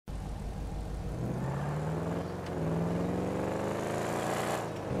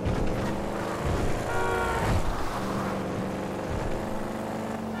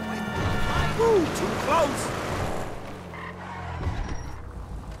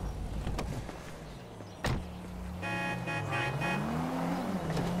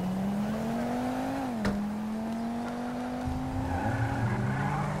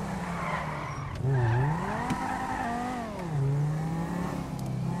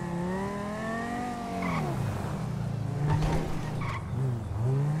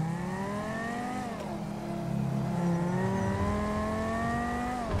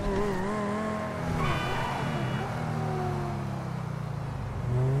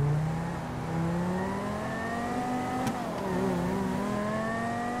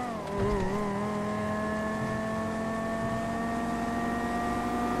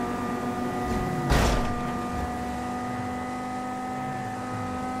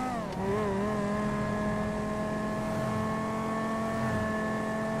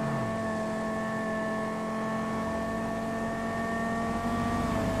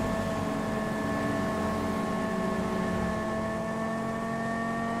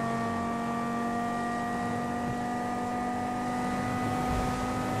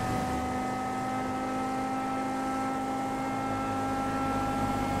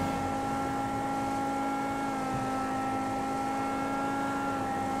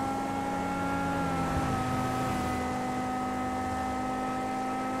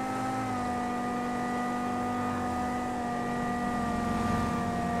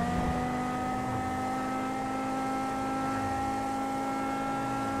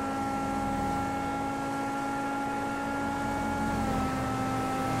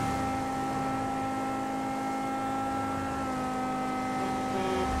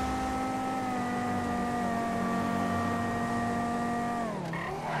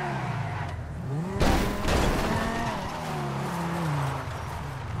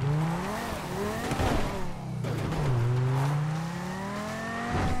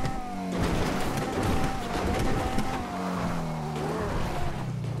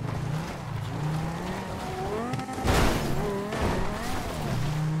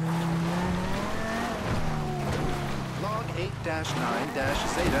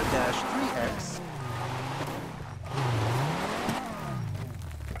14-9-Zeta-3X.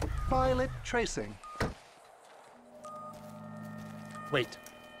 Violet tracing. Wait.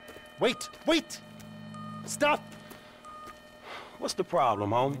 Wait! Wait! Stop! What's the problem,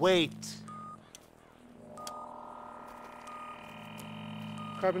 homie? Wait.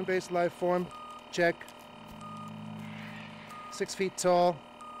 Carbon-based life form. Check. 6 feet tall.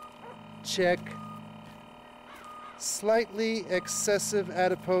 Check. Slightly excessive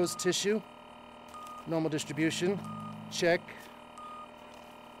adipose tissue. Normal distribution. Check.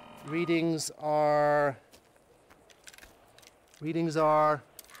 Readings are...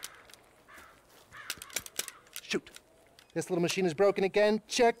 Shoot. This little machine is broken again.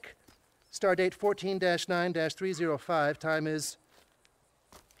 Check. Stardate 14-9-305. Time is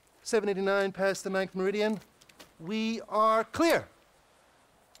 7:89 past the 9th meridian. We are clear.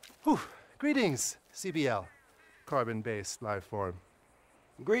 Whew. Greetings, CBL. Carbon-based life form.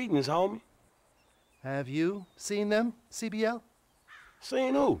 Greetings, homie. Have you seen them, CBL?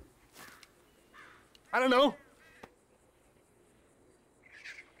 Seen who? I don't know.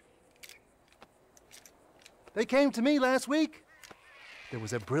 They came to me last week. There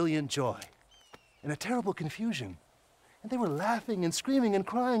was a brilliant joy and a terrible confusion. And they were laughing and screaming and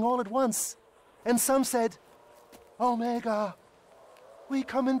crying all at once. And some said, Omega, we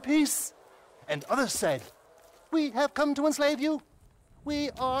come in peace. And others said, we have come to enslave you.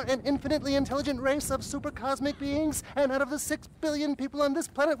 We are an infinitely intelligent race of supercosmic beings, and out of the 6 billion people on this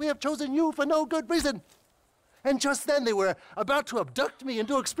planet, we have chosen you for no good reason. And just then they were about to abduct me and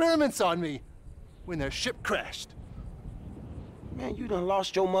do experiments on me when their ship crashed. Man, you done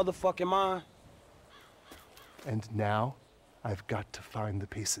lost your motherfucking mind. And now I've got to find the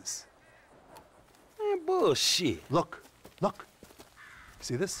pieces. Man, bullshit. Look, look.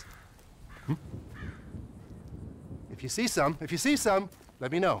 See this? If you see some,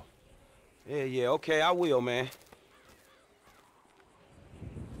 let me know. Yeah, okay, I will, man.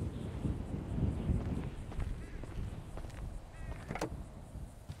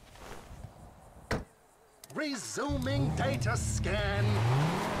 Resuming data scan.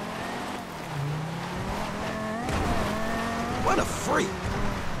 What a freak!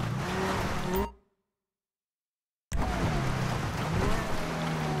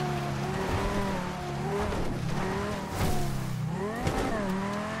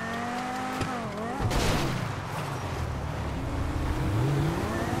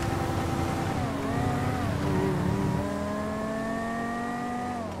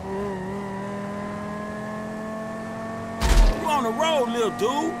 On the road, little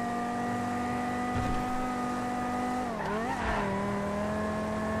dude.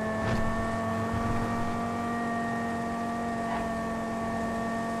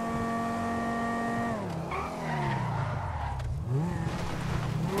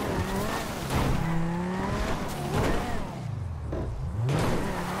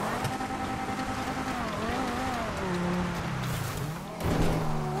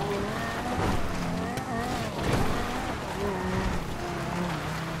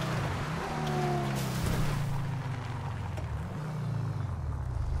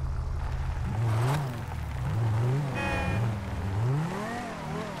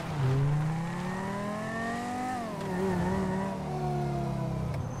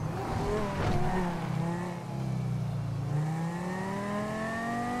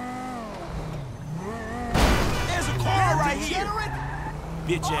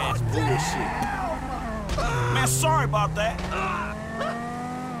 Bitch ass bullshit. Man, sorry about that.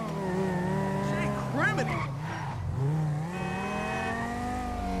 Criminy.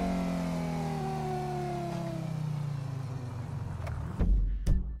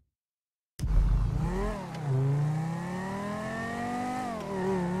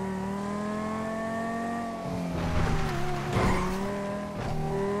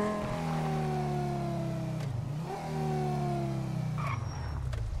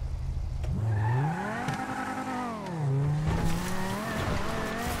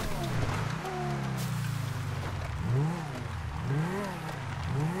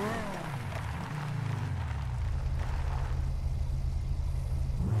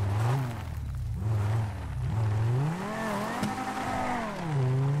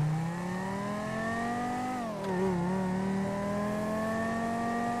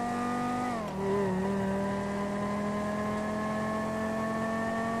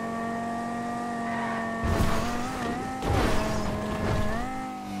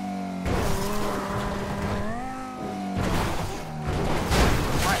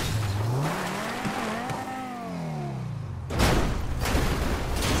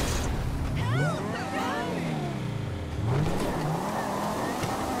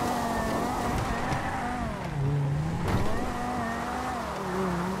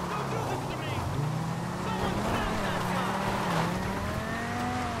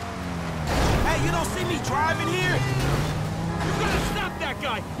 Hey, you don't see me driving here? You gotta stop that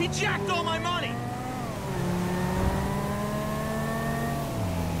guy! He jacked all my money!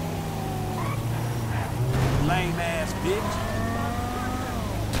 Lame ass bitch.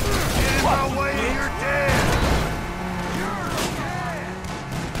 Get in my way or you're dead!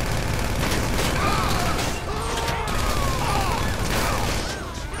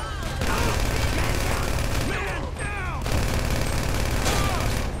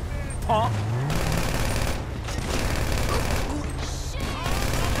 Punk.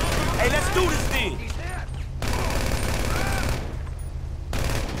 Hey, let's do this thing.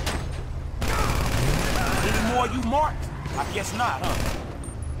 Any more you marked? I guess not, huh?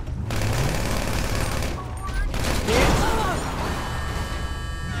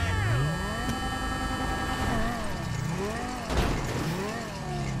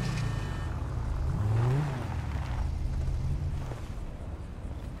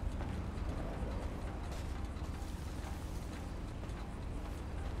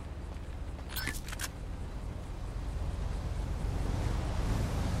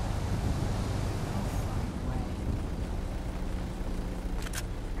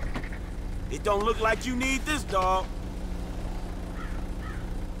 It don't look like you need this, dog.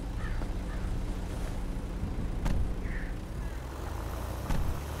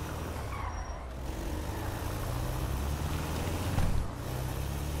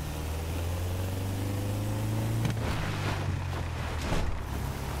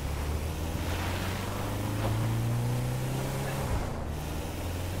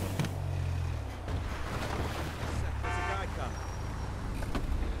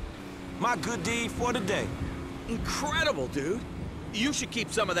 My good deed for the day. Incredible, dude. You should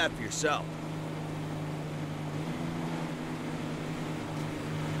keep some of that for yourself.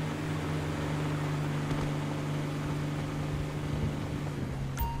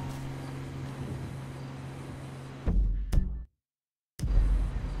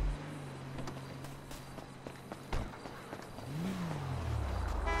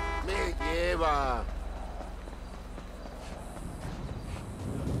 Me lleva.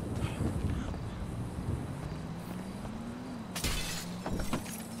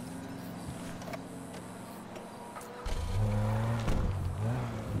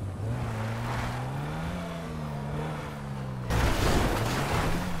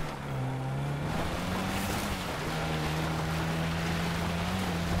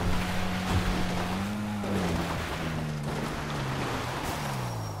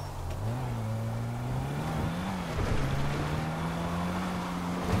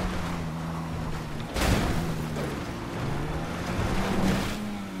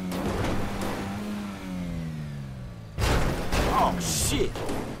 Oh, shit.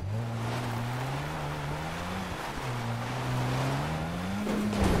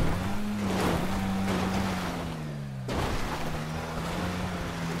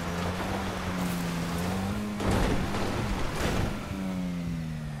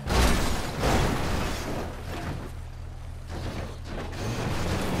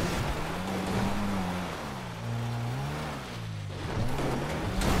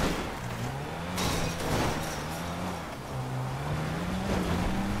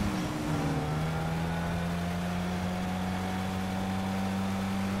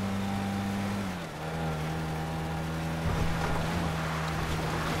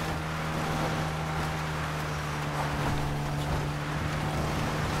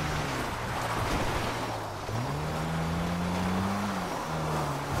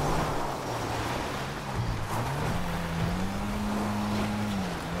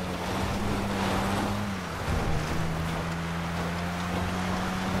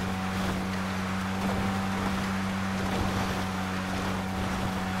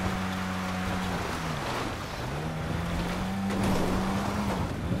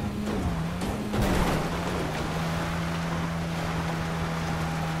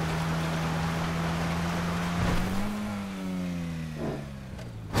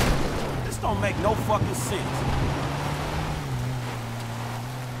 Don't make no fucking sense.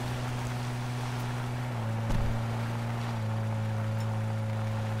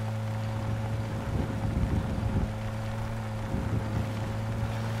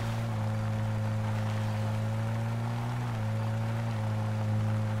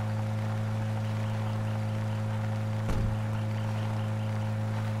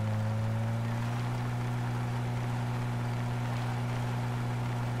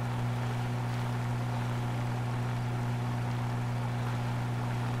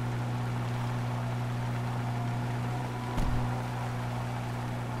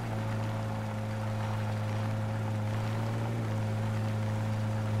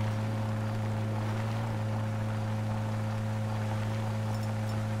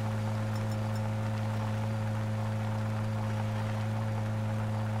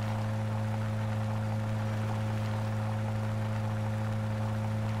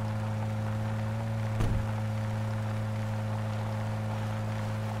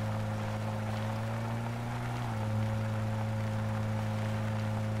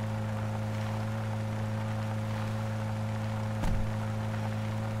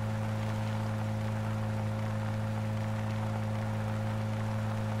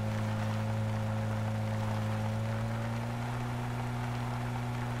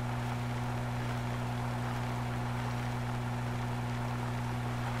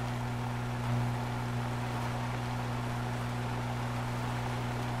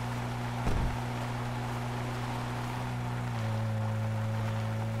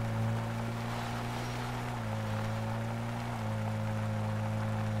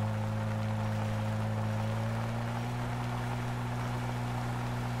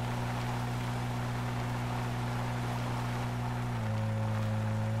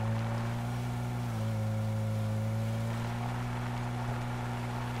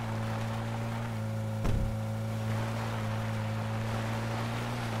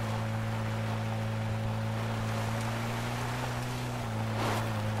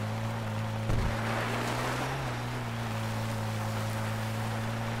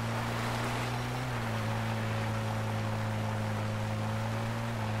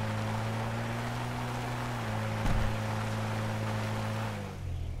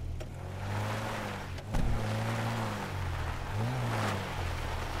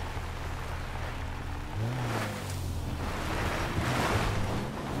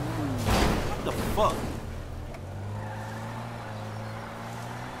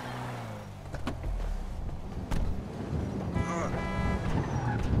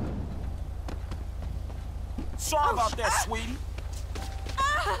 Sorry about that, sweetie.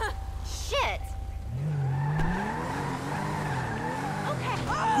 Shit. Okay.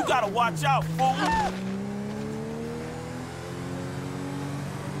 You gotta watch out, fool.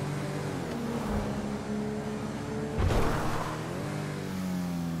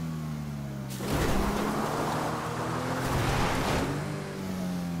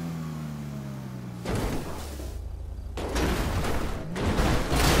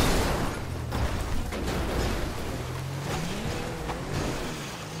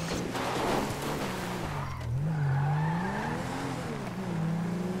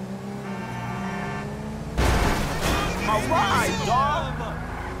 All right, dog.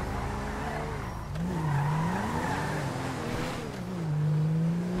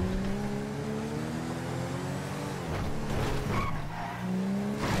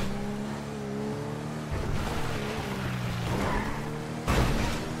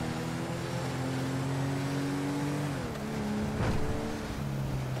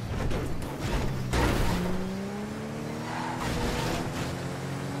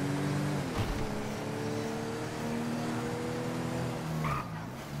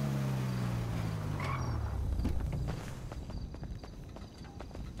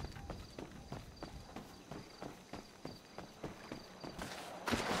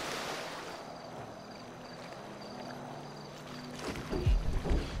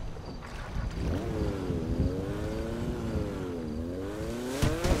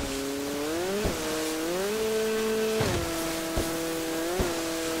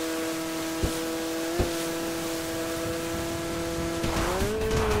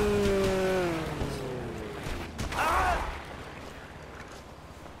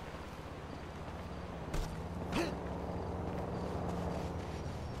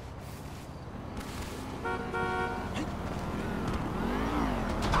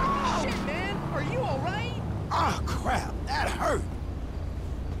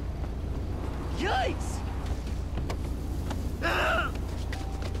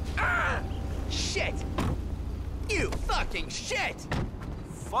 Shit! You fucking shit!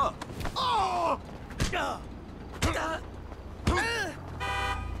 Fuck. Oh!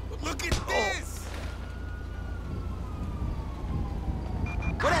 Look at this!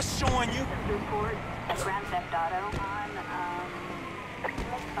 What that's showing you? Report at Grand Theft Auto on,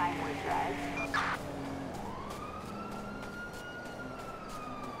 Miss Vinewood Drive.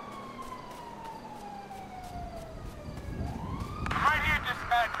 Right here,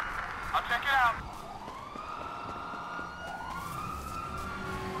 dispatch. I'll check it out.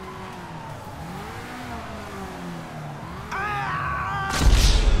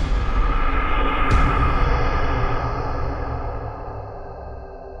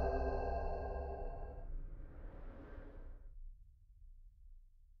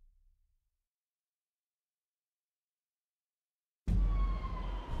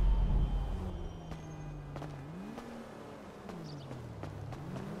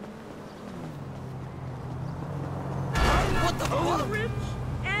 Rich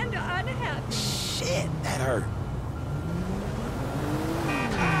and unhappy. Shit, that hurt.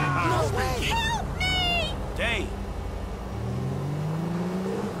 No way! Help me! Dave,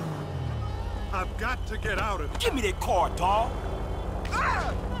 I've got to get out of here. give me that car, dog.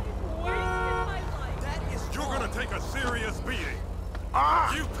 I've wasted my life. That is You're gonna take a serious beating.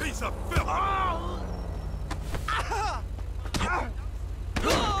 You piece of filth!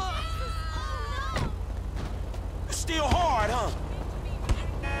 It's still hard, huh?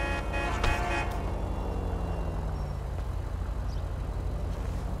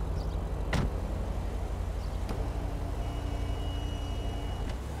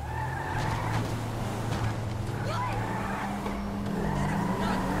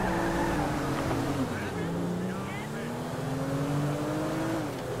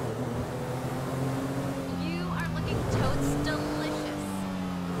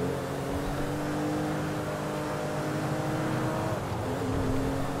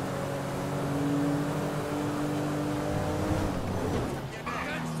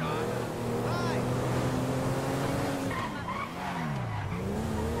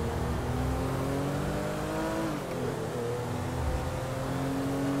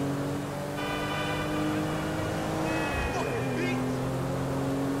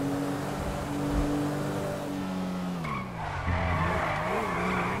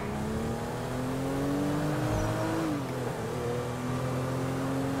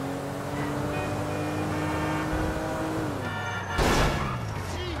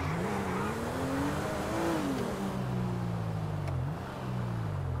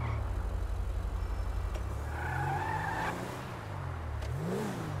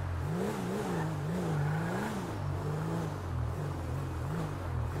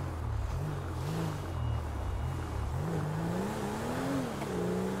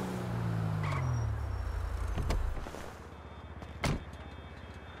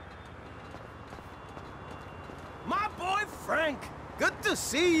 Frank! Good to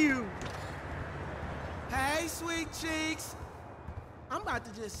see you! Hey, sweet cheeks. I'm about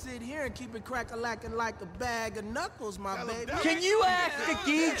to just sit here and keep it crack-a-lackin' like a bag of knuckles, my baby. Can you ask the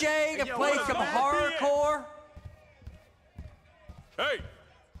DJ to play some hardcore? Hey!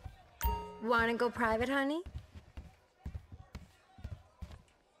 Wanna go private, honey?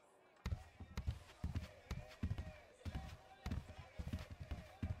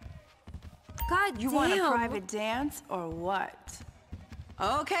 God You damn. want a private dance or what?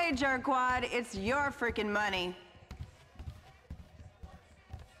 Okay, jerkwad, it's your freaking money.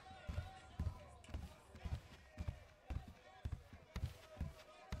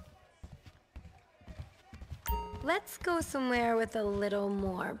 Let's go somewhere with a little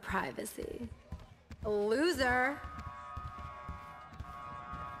more privacy. Loser.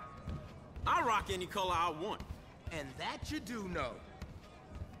 I'll rock any color I want. And that you do know.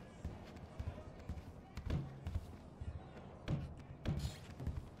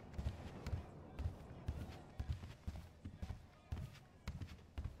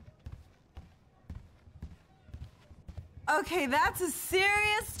 Okay, that's a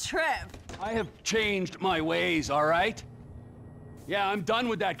serious trip. I have changed my ways, all right? Yeah, I'm done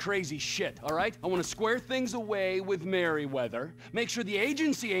with that crazy shit, all right? I want to square things away with Merryweather, make sure the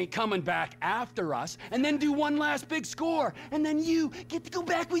agency ain't coming back after us, and then do one last big score, and then you get to go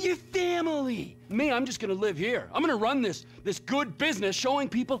back with your family. Me, I'm just gonna live here. I'm gonna run this good business showing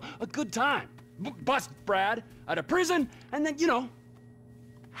people a good time. Bust Brad out of prison, and then, you know,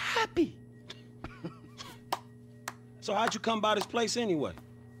 happy. So how'd you come by this place anyway?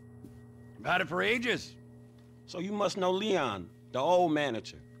 I've had it for ages. So you must know Leon, the old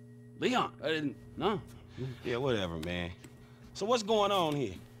manager. Leon? I didn't know. Yeah, whatever, man. So what's going on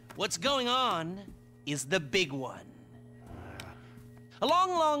here? What's going on is the big one. A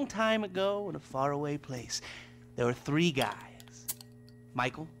long, long time ago in a faraway place, there were 3 guys.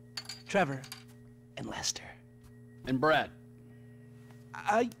 Michael, Trevor, and Lester. And Brad?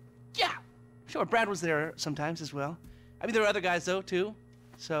 Yeah. Sure, Brad was there sometimes as well. I mean, there were other guys, though, too.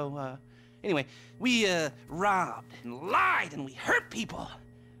 So, anyway, we, robbed and lied and we hurt people.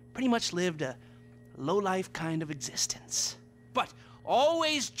 Pretty much lived a low-life kind of existence. But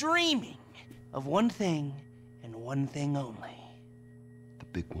always dreaming of one thing and one thing only. The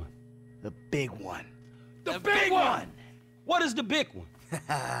big one. The big one. The big one! What is the big one?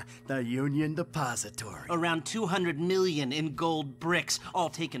 The Union Depository. Around 200 million in gold bricks, all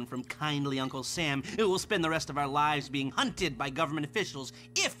taken from kindly Uncle Sam, who will spend the rest of our lives being hunted by government officials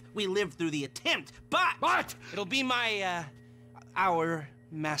if we live through the attempt. But it'll be our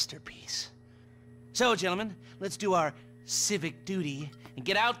masterpiece. So, gentlemen, let's do our civic duty and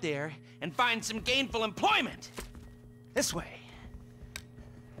get out there and find some gainful employment. This way.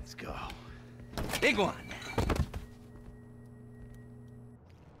 Let's go. Big one.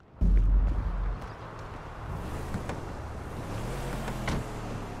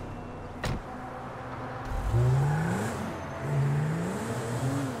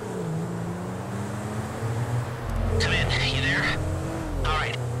 Come in, you there? All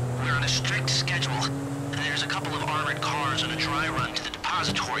right, we're on a strict schedule. There's a couple of armored cars on a dry run to the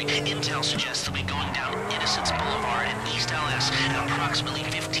depository. Intel suggests they'll be going down Innocence Boulevard in East LS at approximately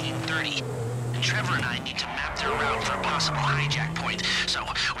 15:30. And Trevor and I need to map their route for a possible hijack point. So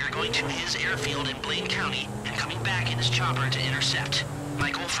we're going to his airfield in Blaine County and coming back in his chopper to intercept.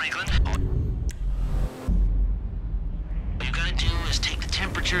 Michael, Franklin, all you gotta do is take the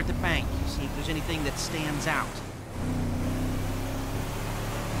temperature at the bank, see if there's anything that stands out.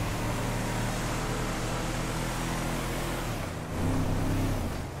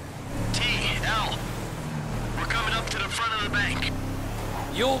 T.L. We're coming up to the front of the bank.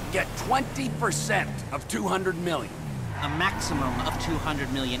 You'll get 20% of 200 million. A maximum of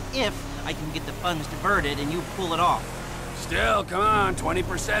 200 million if I can get the funds diverted and you pull it off. Still, come on,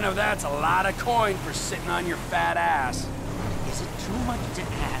 20% of that's a lot of coin for sitting on your fat ass. Is it too much to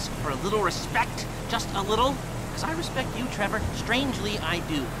ask for a little respect? Just a little? Because I respect you, Trevor. Strangely, I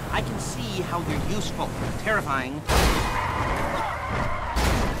do. I can see how you're useful. Terrifying.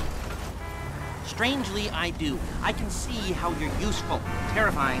 Strangely, I do. I can see how you're useful.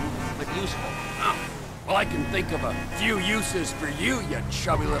 Terrifying, but useful. Oh, well, I can think of a few uses for you, you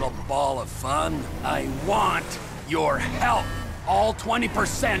chubby little ball of fun. I want your help. All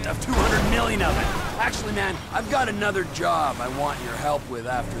 20% of 200 million of it. Actually, man, I've got another job I want your help with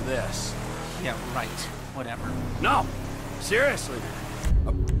after this. Yeah, right. Whatever. No, seriously,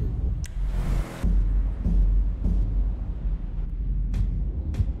 man.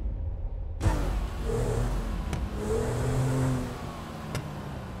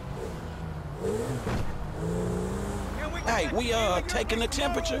 right, we taking the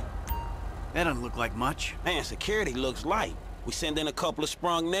temperature. That doesn't look like much. Man, security looks light. We send in a couple of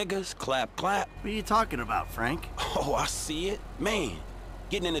sprung niggas, clap, clap. What are you talking about, Frank? Oh, I see it. Man,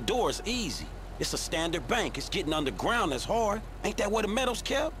 getting in the door is easy. It's a standard bank. It's getting underground that's hard. Ain't that where the metal's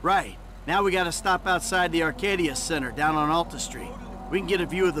kept? Right. Now we gotta stop outside the Arcadia Center down on Alta Street. We can get a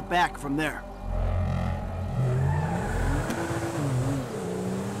view of the back from there.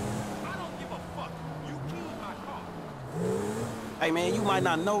 Hey man, you might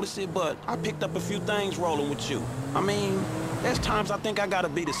not notice it, but I picked up a few things rolling with you. I mean, there's times I think I gotta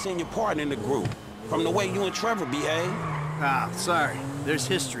be the senior partner in the group, from the way you and Trevor behave. Ah, sorry. There's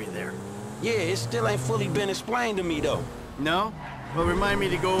history there. Yeah, it still ain't fully been explained to me, though. No? Well, remind me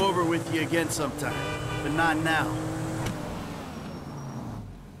to go over with you again sometime, but not now.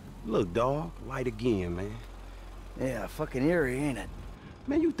 Look, dawg, light again, man. Yeah, fucking eerie, ain't it?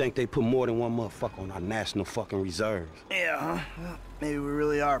 Man, you think they put more than one motherfucker on our national fucking reserves? Yeah, huh? Well, maybe we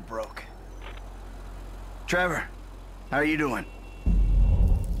really are broke. Trevor, how are you doing?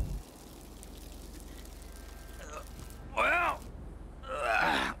 Well,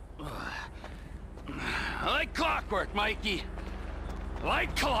 like clockwork, Mikey.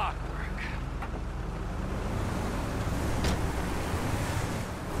 Like clockwork.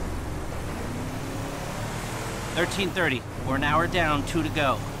 $13:30. We're an hour down, 2 to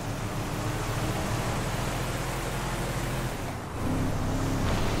go.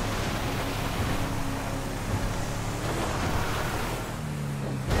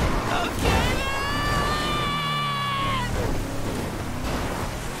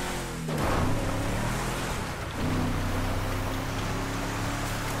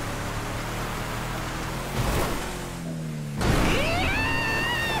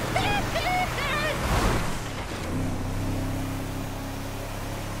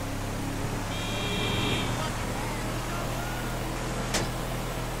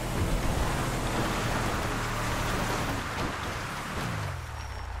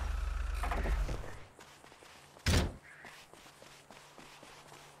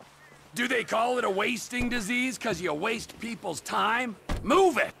 Do they call it a wasting disease because you waste people's time?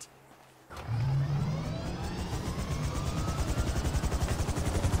 Move it!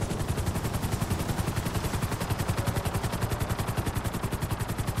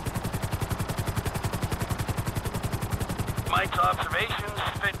 Mike's observations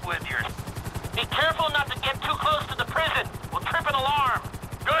fit with yours. Be careful not to get too close to the prison. We'll trip an alarm.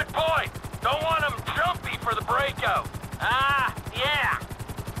 Good point. Don't want them jumpy for the breakout. Ah, yeah.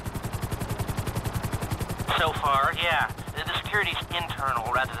 So far, yeah. The security's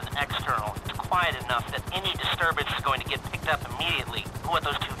internal rather than external. It's quiet enough that any disturbance is going to get picked up immediately. What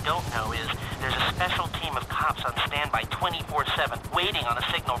those two don't know is there's a special team of cops on standby 24/7, waiting on a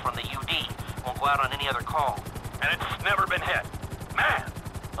signal from the UD. Won't go out on any other call. And it's never been hit. Man,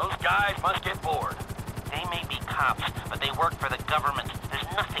 those guys must get bored. They may be cops, but they work for the government. There's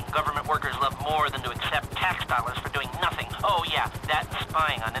nothing government workers love more than to accept tax dollars for doing nothing. Oh yeah, that's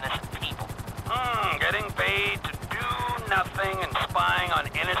spying on innocent people. Getting paid to do nothing and spying on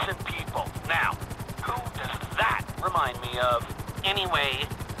innocent people. Now, who does that remind me of? Anyway,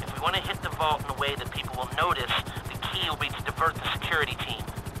 if we want to hit the vault in a way that people will notice, the key will be to divert the security team.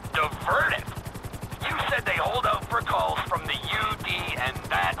 Divert it? You said they hold out for calls from the UD and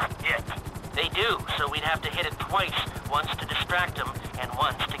that's it. They do, so we'd have to hit it twice, once to distract them and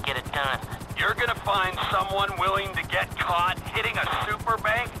once to get it done. You're gonna find someone willing to get caught hitting a super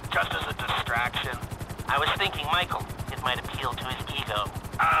bank just as a distraction? I was thinking Michael. It might appeal to his ego.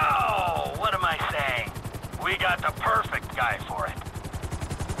 Oh, what am I saying? We got the perfect guy for it.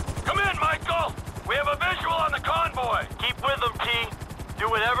 Come in, Michael! We have a visual on the convoy! Keep with them, T. Do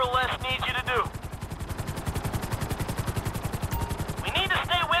whatever Les needs you to do. We need to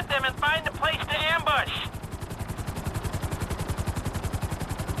stay with them and find a place to ambush.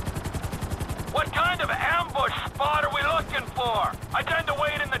 What kind of ambush spot are we looking for? I tend to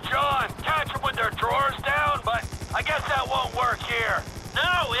wait in the jaw and catch them with their drawers down, but I guess that won't work here.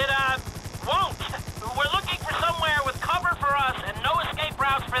 No, it, won't. We're looking for somewhere with cover for us and no escape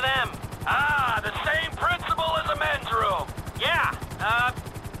routes for them. Ah, the same principle as a men's room. Yeah,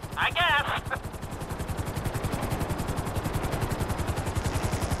 I guess.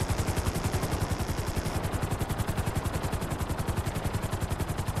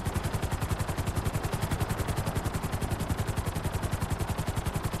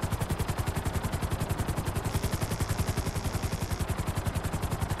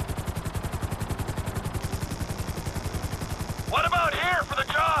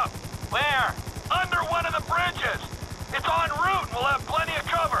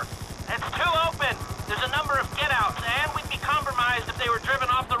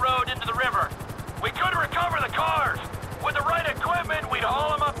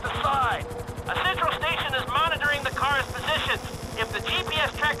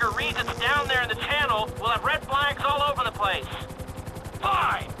 reads it's down there in the channel, we'll have red flags all over the place.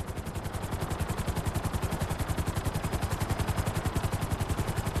 Fine!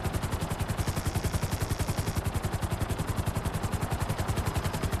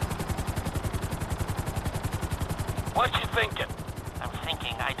 What you thinking? I'm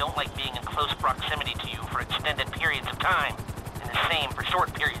thinking I don't like being in close proximity to you for extended periods of time, and the same for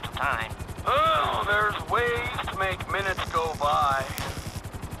short periods of time. Oh, there's ways to make minutes go by.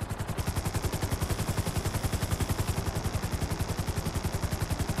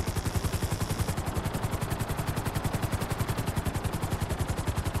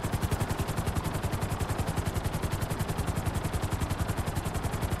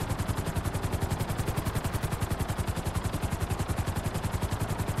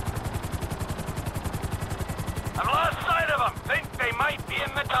 I've lost sight of them. Think they might be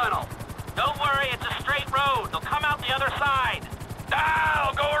in the tunnel. Don't worry, it's a straight road. They'll come out the other side.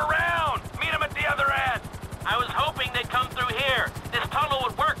 I'll go around. Meet them at the other end. I was hoping they'd come through here. This tunnel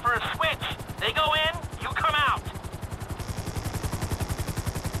would work for a switch. They go in, you come out.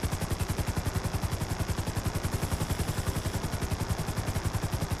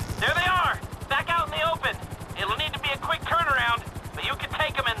 There they are, back out in the open. It'll need to be a quick turnaround, but you can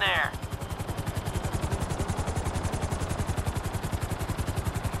take them in there.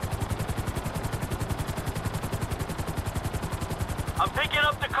 I'm picking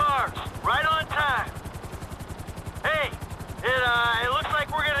up the cars, right on time. Hey, it looks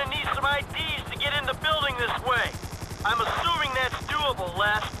like we're gonna need some IDs to get in the building this way. I'm assuming that's doable,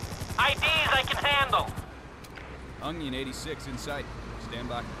 Les. IDs I can handle. Onion 86 in sight. Stand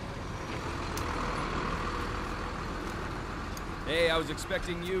by. Hey, I was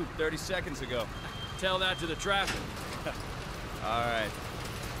expecting you 30 seconds ago. Tell that to the traffic. All right.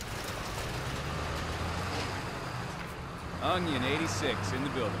 Onion 86 in the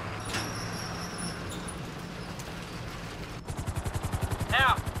building.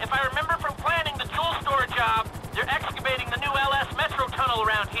 Now, if I remember from planning the jewel store job, they're excavating the new LS Metro tunnel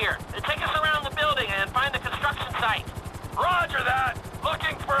around here. They take us around the building and find the construction site. Roger that.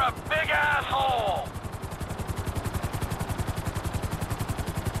 Looking for a big asshole.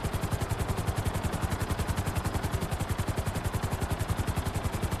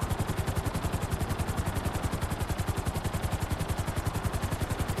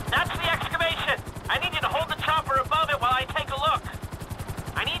 That's the excavation. I need you to hold the chopper above it while I take a look.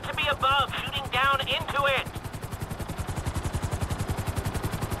 I need to be above, shooting down into it.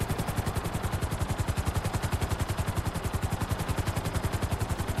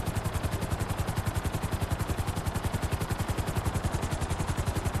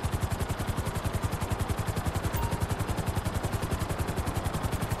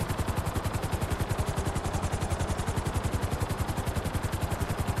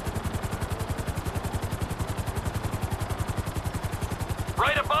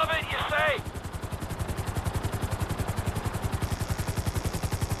 Right above it, you say?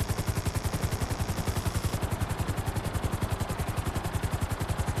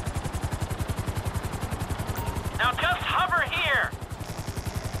 Now just hover here.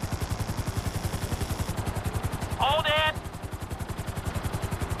 Hold it.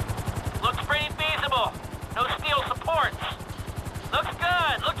 Looks pretty feasible. No steel supports. Looks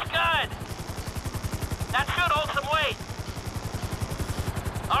good, looks good. That should hold some weight.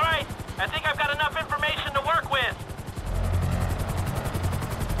 All right, I think I've got enough information to work with.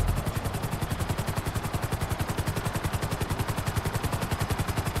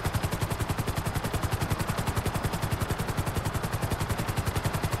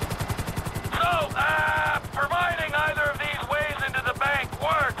 So, providing either of these ways into the bank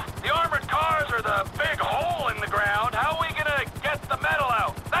works, the armored cars are the big hole in the ground. How are we gonna get the metal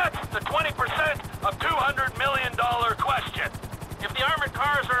out? That's the 20% of $200 million question. If the armored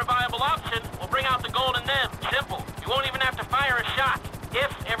cars are a viable option, we'll bring out the gold in them. Simple. You won't even have to fire a shot, if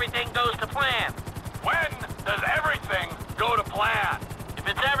everything goes to plan. When does everything go to plan? If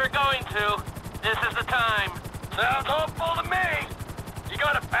it's ever going to, this is the time. Sounds hopeful to me. You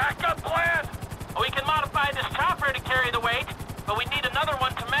got a backup plan? We can modify this chopper to carry the weight, but we need another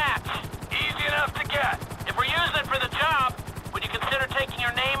one to match. Easy enough to get. If we're using it for the job, would you consider taking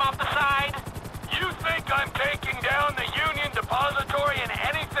your name off the side? You think I'm taking down the Union Depository in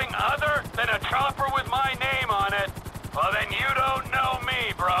anything other than a chopper with my name on it? Well, then you don't know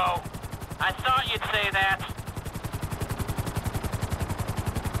me, bro. I thought you'd say that.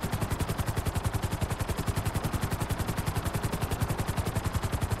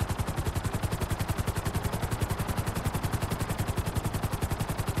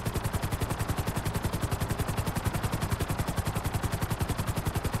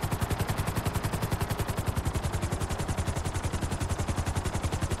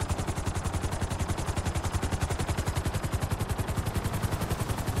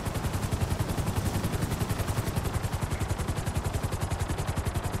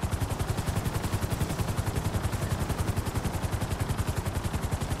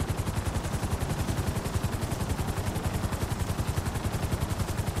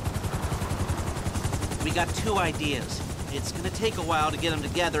 We got two ideas. It's gonna take a while to get them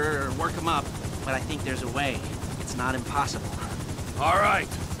together or work them up, but I think there's a way. It's not impossible. All right.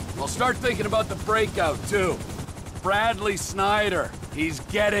 I'll start thinking about the breakout, too. Bradley Snyder. He's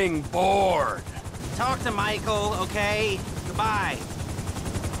getting bored. Talk to Michael, okay? Goodbye.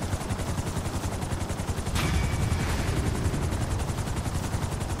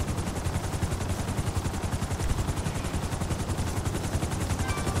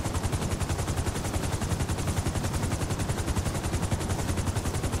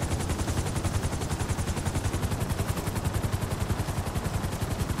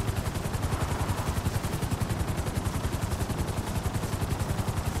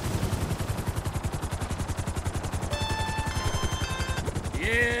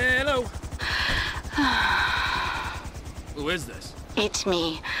 Hello. Who is this? It's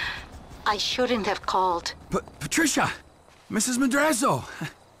me. I shouldn't have called. Patricia! Mrs. Madrazo!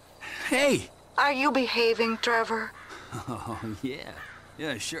 Hey! Are you behaving, Trevor? Oh, yeah.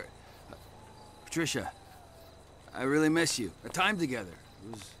 Yeah, sure. Patricia, I really miss you. Our time together.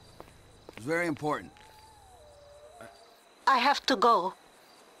 It was very important. I have to go.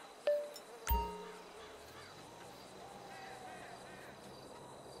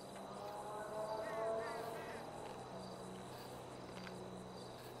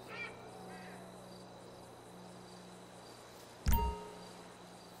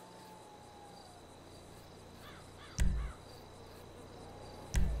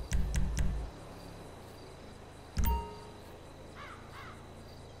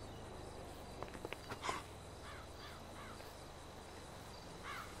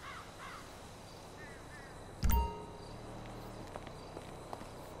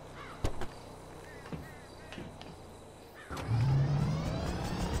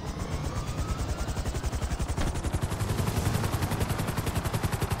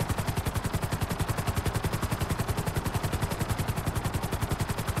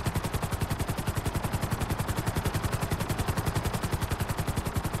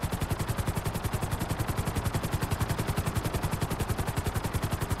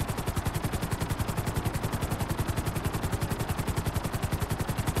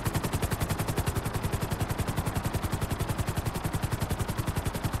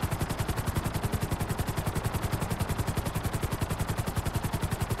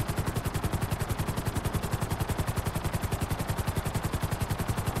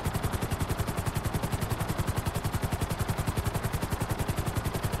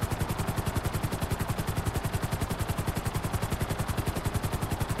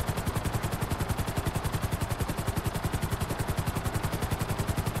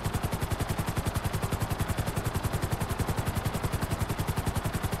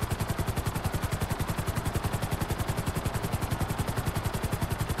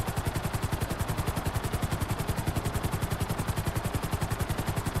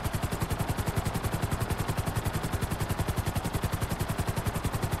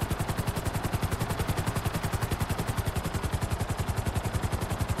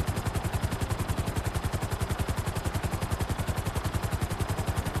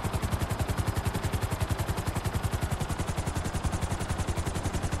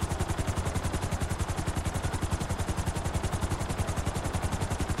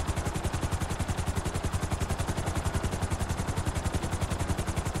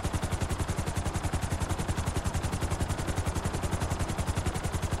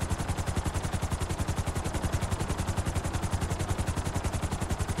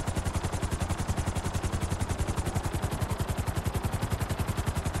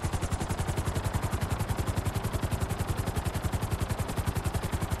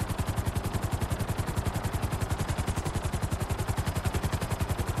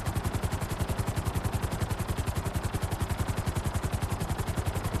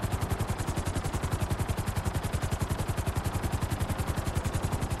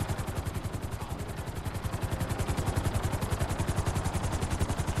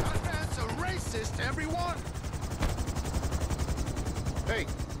 Everyone! Hey!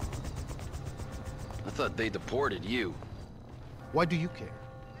 I thought they deported you. Why do you care?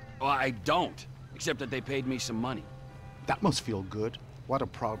 Well, I don't. Except that they paid me some money. That must feel good. What a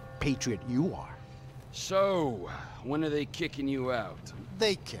proud patriot you are. So, when are they kicking you out?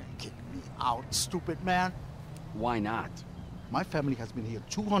 They can't kick me out, stupid man. Why not? My family has been here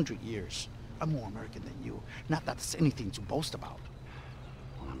 200 years. I'm more American than you. Not that it's anything to boast about.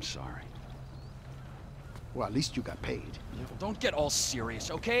 Well, I'm sorry. Well, at least you got paid. Yeah, well, don't get all serious,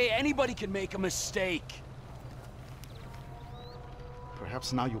 okay? Anybody can make a mistake.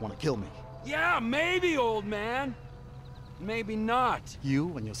 Perhaps now you want to kill me. Yeah, maybe, old man. Maybe not.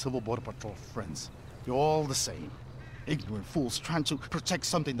 You and your Civil Border Patrol friends. You're all the same. Ignorant fools trying to protect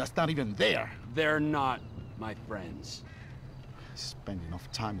something that's not even there. They're not my friends. I spend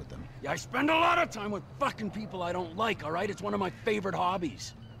enough time with them. Yeah, I spend a lot of time with fucking people I don't like, all right? It's one of my favorite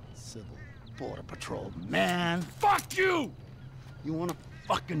hobbies. Civil Border Patrol, man. Fuck you! You wanna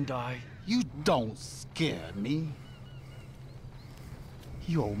fucking die? You don't scare me.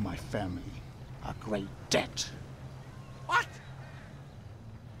 You owe my family a great debt. What?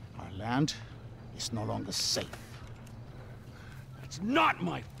 Our land is no longer safe. It's not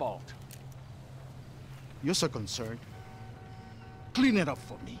my fault. You're so concerned. Clean it up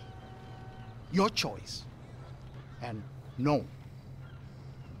for me. Your choice. And no,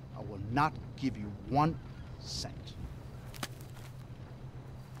 I will not give you 1 cent.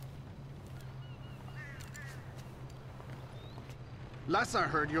 Last I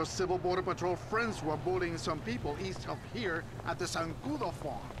heard, your Civil Border Patrol friends were bullying some people east of here at the Zancudo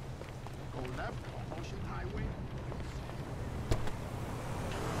farm. Go left on Ocean Highway.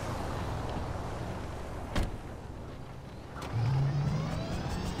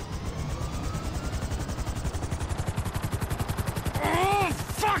 Oh,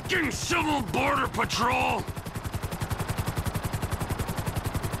 fucking Civil Border Patrol!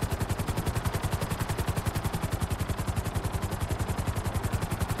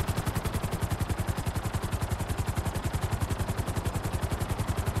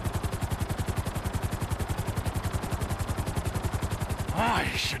 I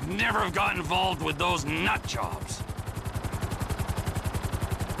should never have got involved with those nut jobs.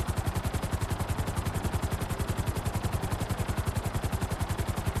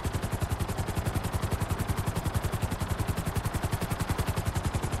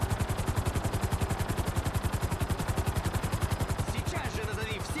 Сейчас же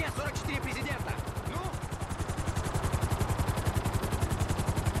назови все 44 президента. Ну?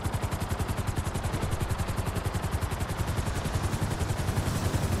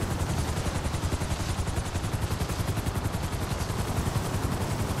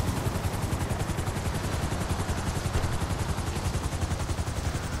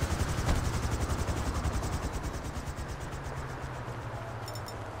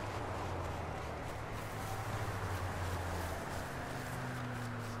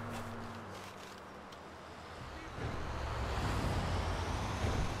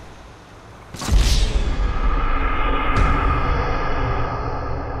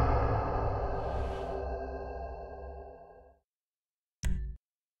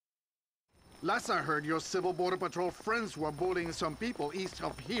 Last I heard, your Civil Border Patrol friends were bullying some people east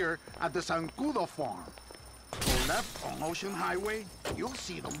of here at the Zancudo farm. Go left on Ocean Highway, you'll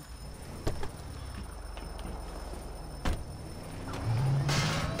see them.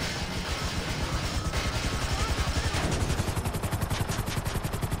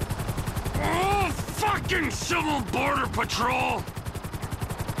 Oh, fucking Civil Border Patrol!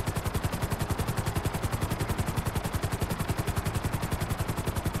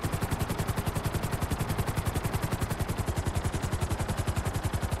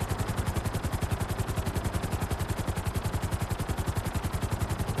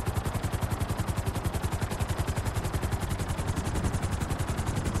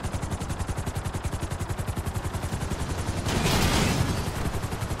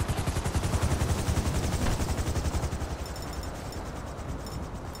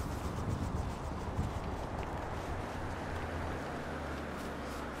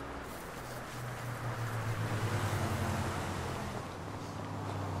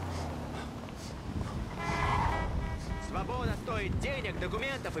 Свобода стоит денег,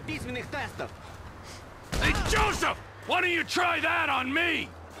 документов и письменных тестов. Hey, Joseph! Why don't you try that on me?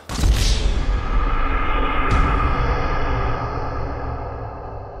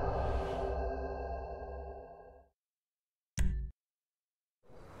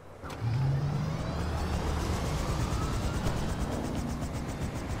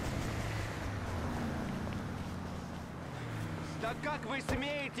 Да как вы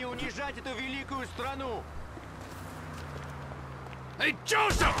смеете унижать эту великую страну? Hey,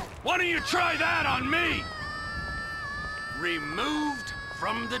 Joseph! Why don't you try that on me? Removed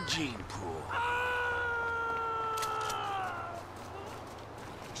from the gene pool.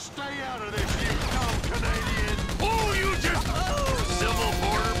 Stay out of this, you dumb Canadian! Oh, you just... Civil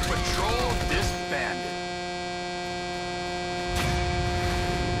Border Patrol disbanded.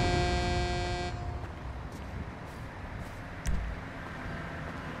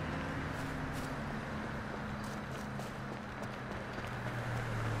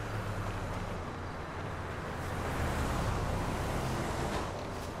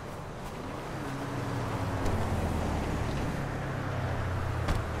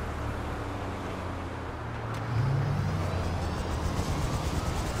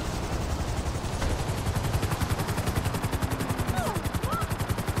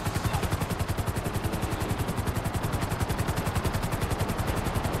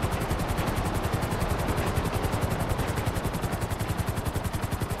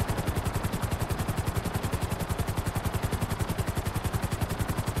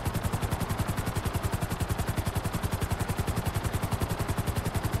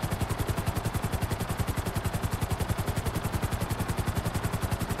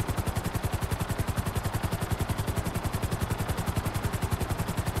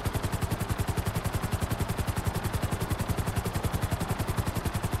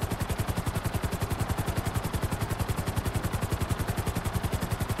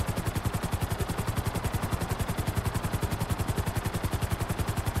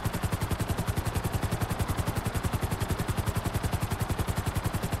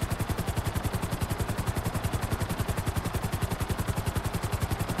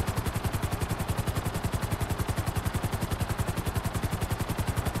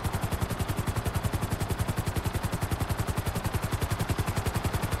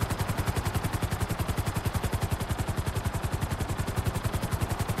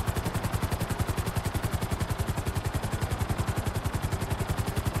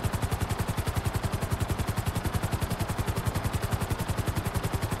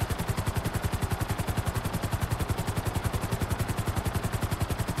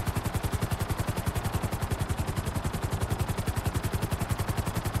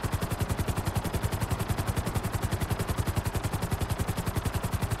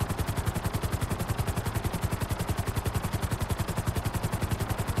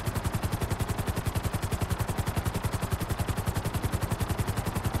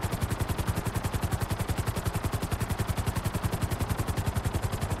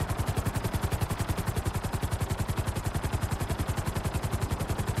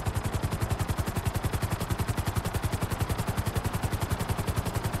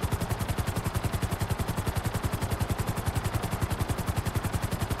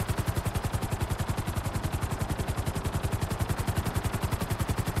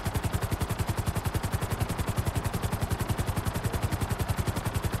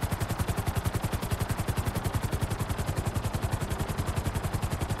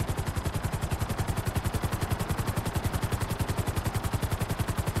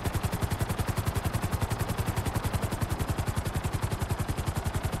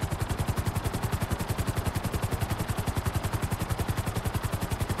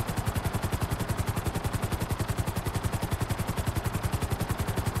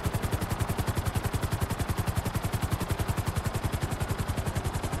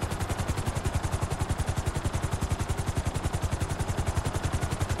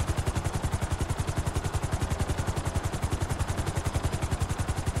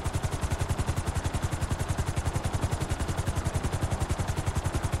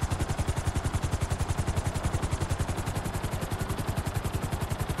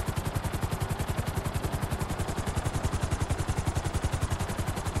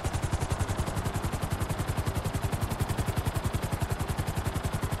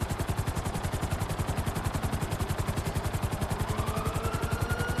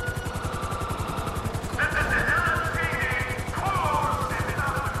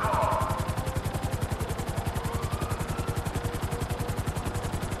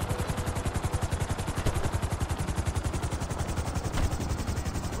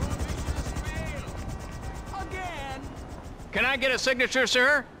 Can I get a signature,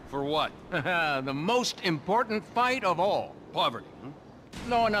 sir? For what? The most important fight of all. Poverty, huh?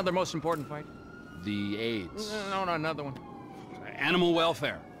 No, another most important fight. The AIDS. No, another one. Animal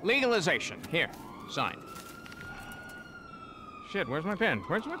welfare. Legalization. Here, sign. Shit, where's my pen?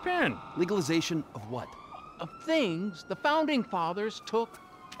 Where's my pen? Legalization of what? Of things the Founding Fathers took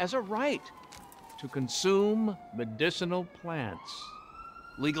as a right to consume medicinal plants.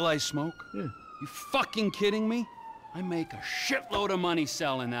 Legalize smoke? Yeah. You fucking kidding me? I make a shitload of money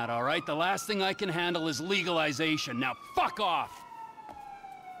selling that, all right? The last thing I can handle is legalization. Now fuck off!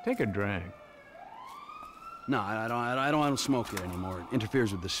 Take a drag. No, I don't want to smoke it anymore. It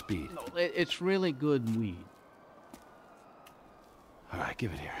interferes with the speed. No, it's really good weed. All right,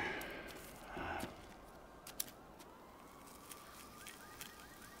 give it here.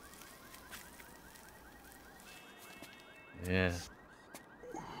 Yeah.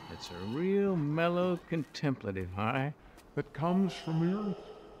 It's a real mellow, contemplative high that comes from the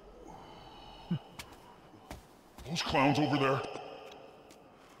earth. Those clowns over there.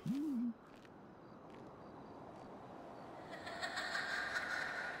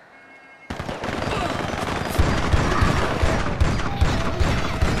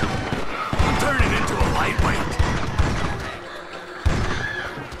 I'm turning into a lightweight.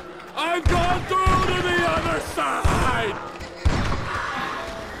 I've gone through to the other side!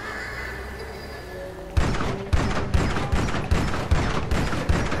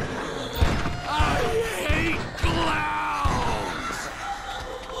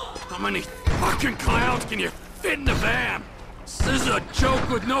 How many fucking clowns can you fit in the van? This is a joke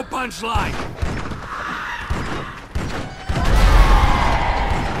with no punchline.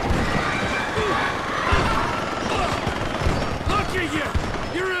 Look at you!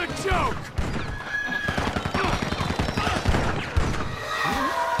 You're a joke!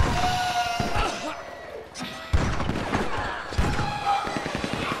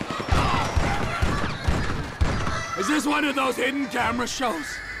 Is this one of those hidden camera shows?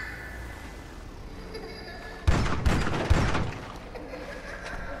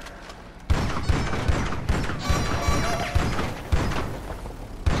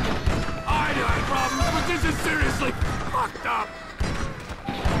 This is seriously fucked up!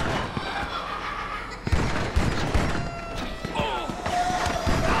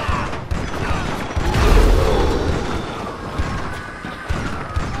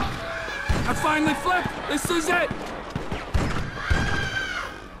 I finally flipped! This is it!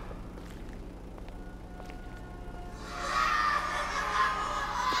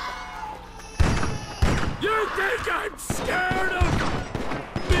 You think I'm scared of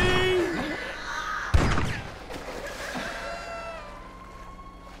me?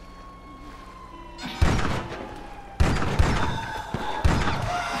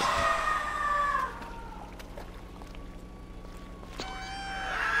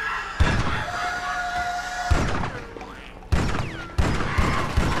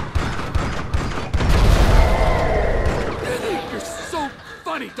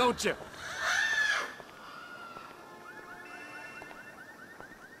 Don't you?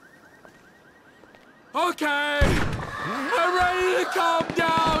 Okay, I'm ready to calm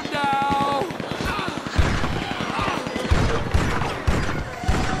down now.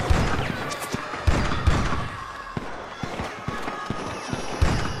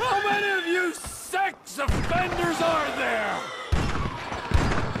 How many of you sex offenders are there?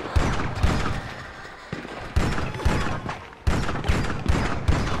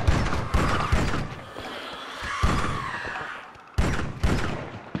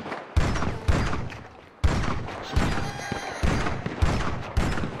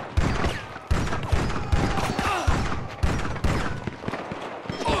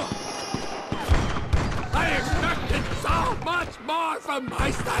 From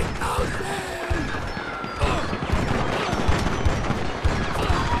my psychosis!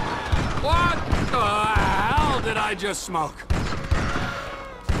 What the hell did I just smoke?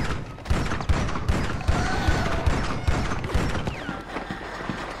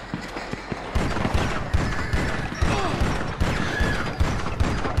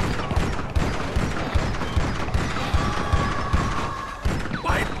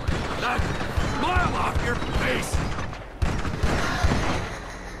 Wipe that smile off your face!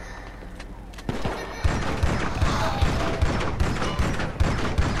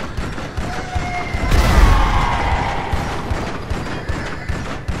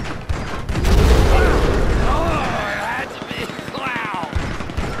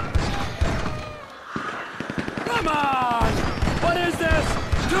 Come on! What is this?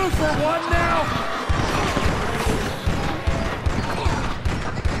 2 for 1 now?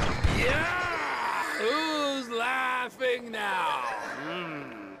 Yeah! Who's last? Nothing now.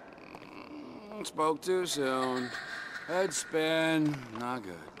 Spoke too soon. Head spin. Not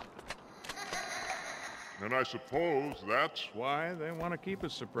good. And I suppose that's why they want to keep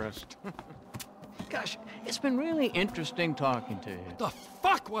us suppressed. Gosh, it's been really interesting talking to you. The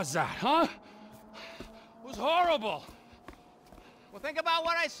fuck was that, huh? It was horrible. Well, think about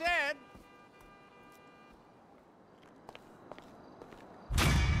what I said.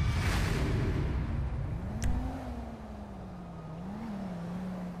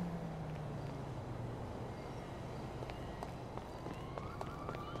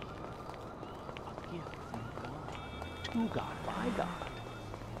 A gift from God, to God, by God.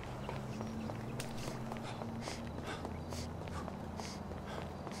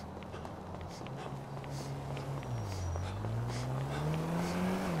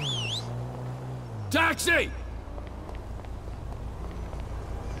 Taxi!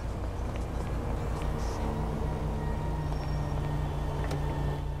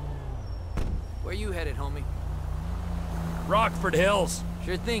 Where you headed, homie? Rockford Hills.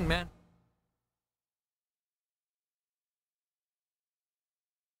 Sure thing, man.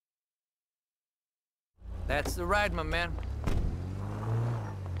 That's the ride, my man.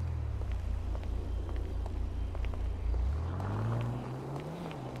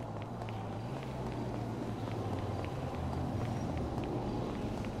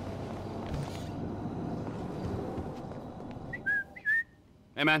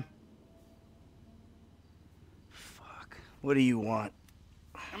 Hey, man. Fuck. What do you want?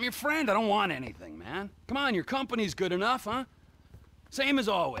 I'm your friend. I don't want anything, man. Come on, your company's good enough, huh? Same as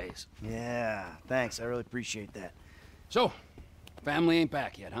always. Yeah, thanks. I really appreciate that. So, family ain't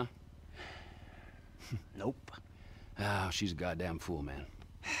back yet, huh? Nope. Oh, she's a goddamn fool, man.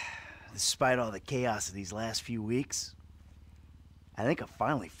 Despite all the chaos of these last few weeks, I think I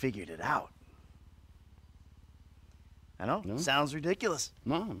finally figured it out. I know, No? sounds ridiculous.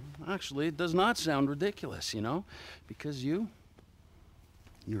 No, actually, it does not sound ridiculous, you know? Because you're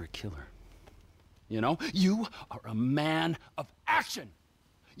a killer. You know? You are a man of action.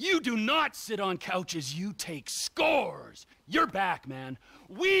 You do not sit on couches, you take scores. You're back, man.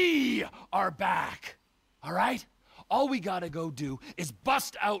 We are back. All right? All we gotta go do is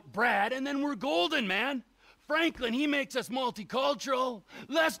bust out Brad, and then we're golden, man. Franklin, he makes us multicultural.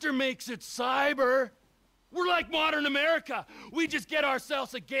 Lester makes it cyber. We're like modern America. We just get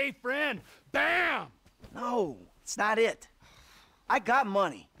ourselves a gay friend. Bam! No, it's not it. I got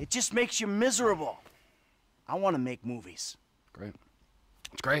money. It just makes you miserable. I want to make movies. Great.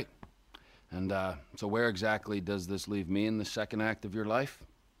 It's great. And, so where exactly does this leave me in the second act of your life?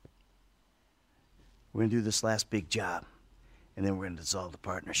 We're gonna do this last big job, and then we're gonna dissolve the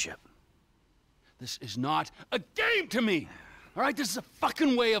partnership. This is not a game to me! All right? This is a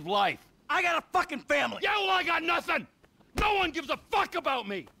fucking way of life. I got a fucking family! Yeah, well, I got nothing! No one gives a fuck about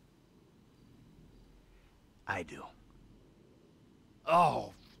me! I do.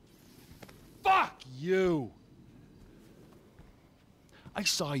 Oh, fuck you! I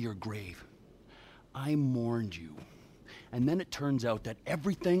saw your grave. I mourned you. And then it turns out that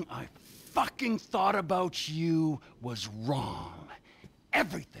everything I fucking thought about you was wrong.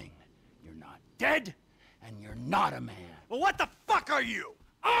 Everything. You're not dead, and you're not a man. Well, what the fuck are you?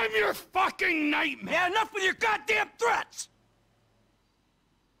 I'm your fucking nightmare! Yeah, enough with your goddamn threats!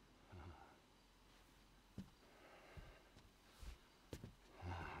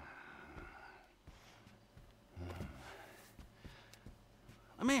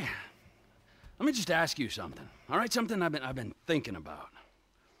 Let me just ask you something, all right? Something I've been thinking about.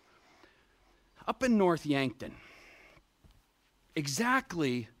 Up in North Yankton,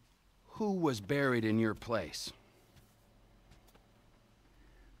 exactly who was buried in your place?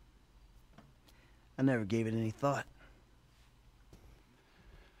 I never gave it any thought.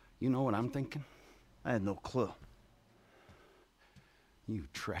 You know what I'm thinking? I had no clue. You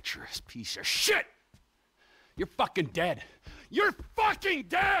treacherous piece of shit! You're fucking dead! You're fucking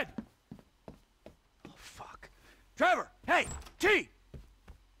dead! Oh, fuck. Trevor! Hey! T!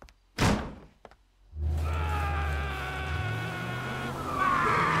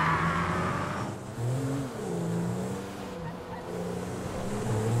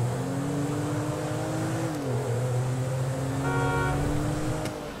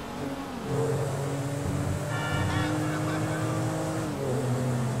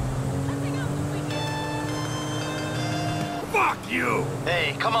 You!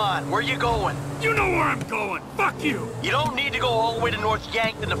 Hey, come on, where you going? You know where I'm going! Fuck you! You don't need to go all the way to North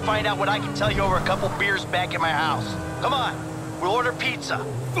Yankton to find out what I can tell you over a couple beers back at my house. Come on, we'll order pizza.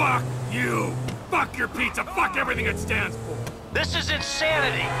 Fuck you! Fuck your pizza! Fuck everything it stands for! This is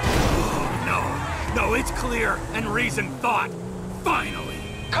insanity! Oh, no! No, it's clear and reasoned thought. Finally.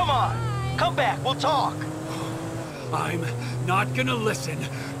 Come on, come back, we'll talk. I'm not gonna listen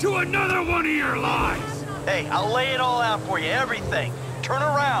to another one of your lies. Hey, I'll lay it all out for you, everything. Turn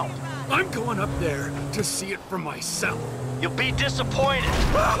around. I'm going up there to see it for myself. You'll be disappointed.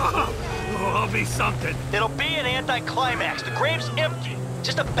 Oh, I'll be something. It'll be an anticlimax. The grave's empty.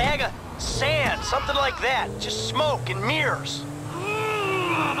 Just a bag of sand, something like that. Just smoke and mirrors.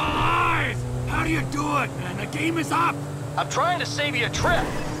 Oh, the lies! How do you do it, man? The game is up. I'm trying to save you a trip.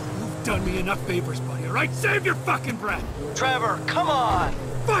 You've done me enough favors, buddy, all right? Save your fucking breath. Trevor, come on.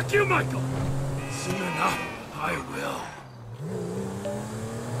 Fuck you, Michael. Soon enough, I will.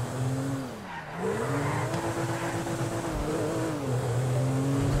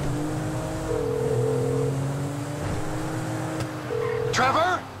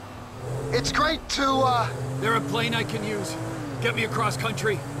 Trevor? It's great to, There a plane I can use? Get me across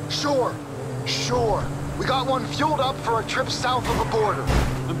country? Sure. We got one fueled up for a trip south of the border.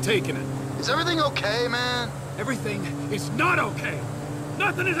 I'm taking it. Is everything okay, man? Everything is not okay.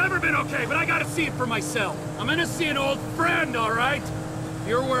 Nothing has ever been okay, but I gotta see it for myself. I'm gonna see an old friend, all right?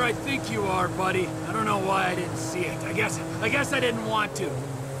 You're where I think you are, buddy. I don't know why I didn't see it. I guess I didn't want to.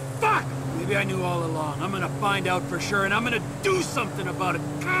 Fuck! Maybe I knew all along. I'm gonna find out for sure, and I'm gonna do something about it.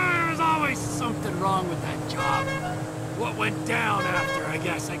 There's always something wrong with that job. What went down after, I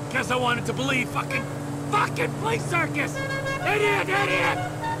guess. I guess I wanted to believe fucking play circus! Idiot!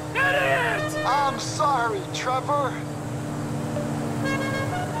 I'm sorry, Trevor.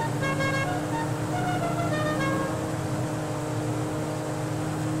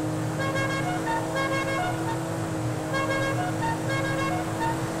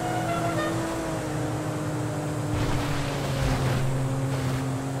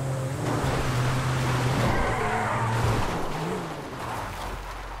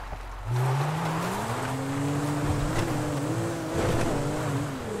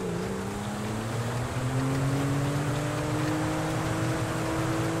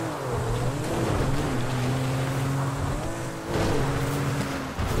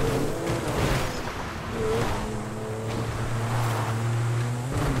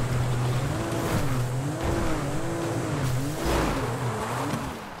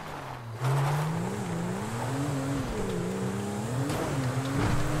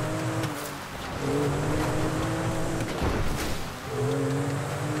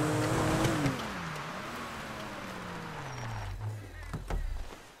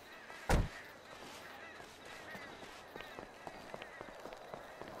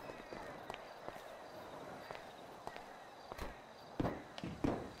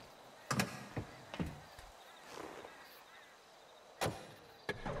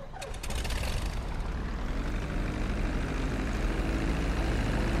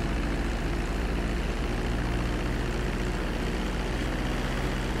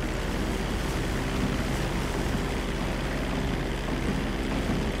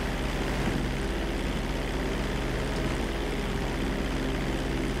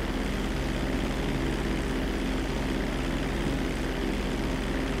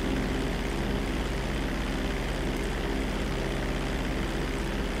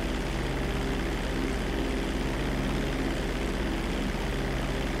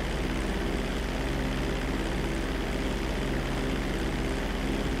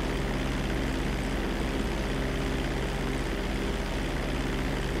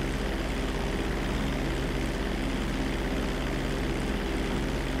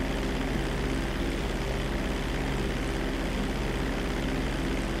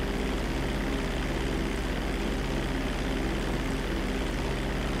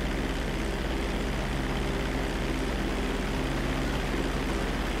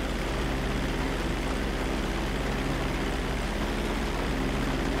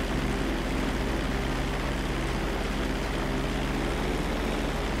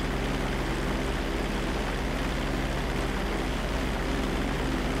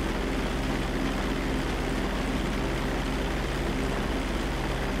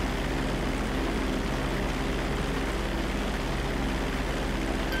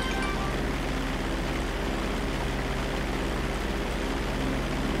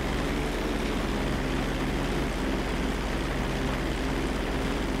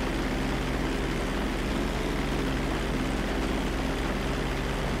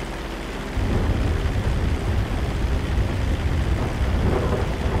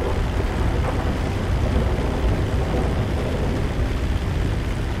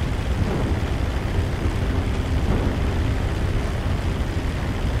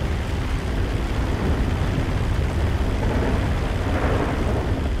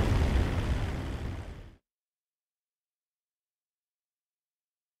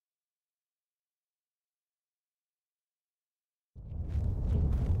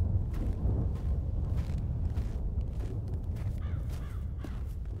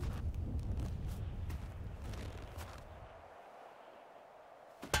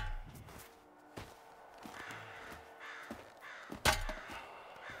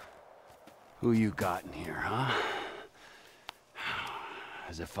 Who you got in here, huh?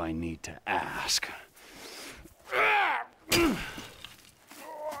 As if I need to ask.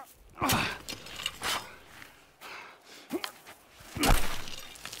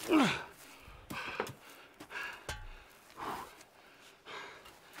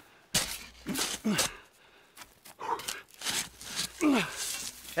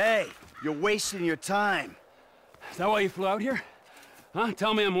 Hey, you're wasting your time. Is that why you flew out here? Huh?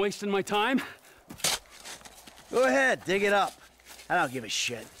 Tell me I'm wasting my time? Go ahead, dig it up. I don't give a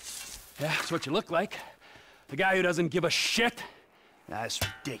shit. Yeah, that's what you look like. The guy who doesn't give a shit. That's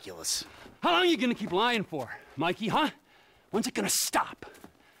ridiculous. How long are you gonna keep lying for, Mikey, huh? When's it gonna stop?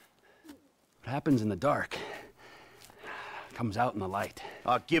 What happens in the dark comes out in the light.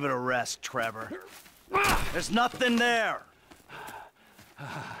 Oh, give it a rest, Trevor. There's nothing there.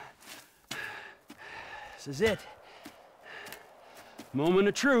 This is it. Moment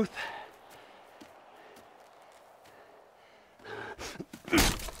of truth.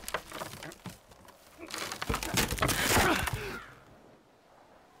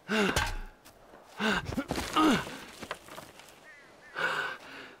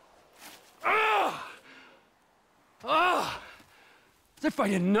 As if I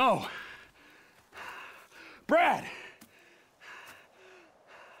didn't know. Brad!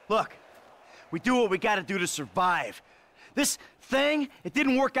 Look, we do what we gotta do to survive. This thing, it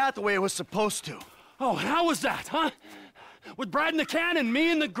didn't work out the way it was supposed to. Oh, and how was that, huh? With Brad in the can and me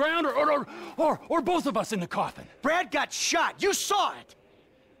in the ground, or both of us in the coffin? Brad got shot. You saw it.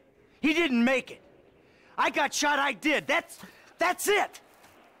 He didn't make it. I got shot, I did. That's it.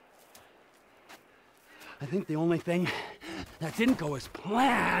 I think the only thing that didn't go as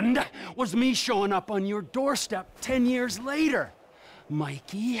planned was me showing up on your doorstep 10 years later.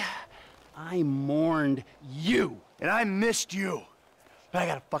 Mikey, I mourned you. And I missed you. But I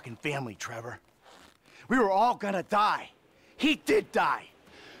got a fucking family, Trevor. We were all gonna die. He did die.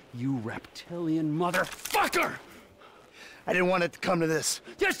 You reptilian motherfucker! I didn't want it to come to this.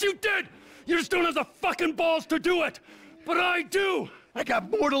 Yes, you did! You just don't have the fucking balls to do it! But I do! I got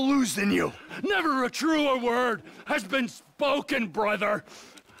more to lose than you. Never a truer word has been spoken, brother.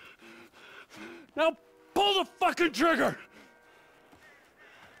 Now pull the fucking trigger!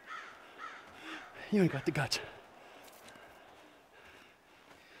 You ain't got the guts.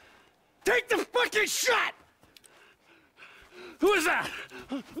 Take the fucking shot! Who is that?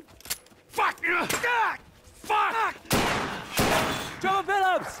 Fuck! Fuck! Trevor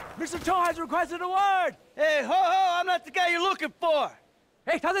Phillips! Mr. Cho has requested a word! Hey, ho, I'm not the guy you're looking for!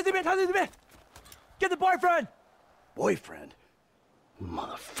 Hey, 他在这边，他在这边! Get the boyfriend! Boyfriend?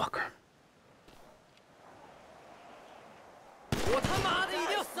 Motherfucker. 我他妈的一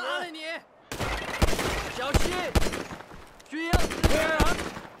定要杀了你！小心！需要支援！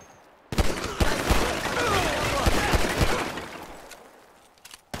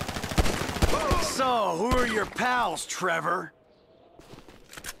 So, who are your pals, Trevor?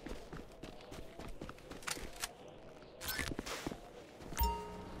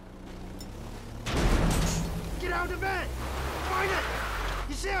 Get out of the van! Find it!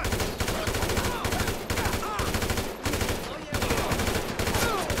 You see it?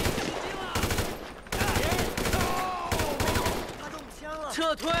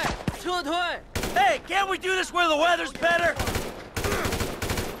 撤退！撤退！ Hey, can't we do this where the weather's better?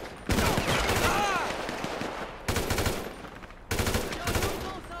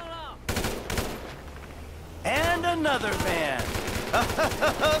 And another van.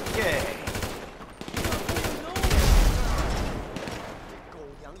 Okay.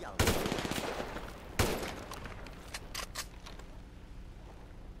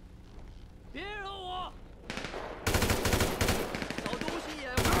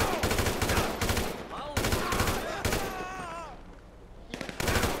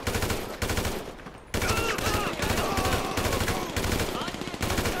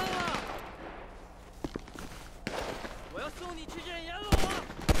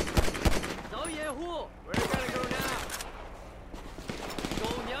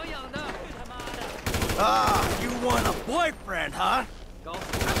 Ah, you want a boyfriend, huh?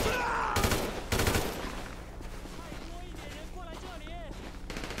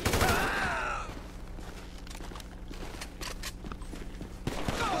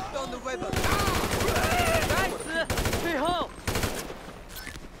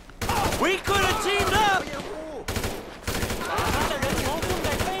 We could have teamed up!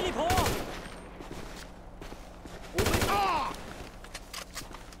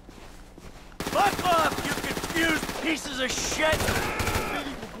 Fuck off, you confused pieces of shit!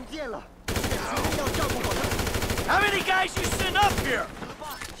 How many guys you send up here?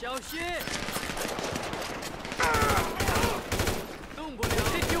 小心！动不了。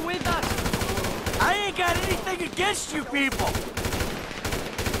Take you with us. I ain't got anything against you people.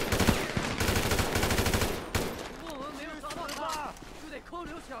 我们没有找到他，就得扣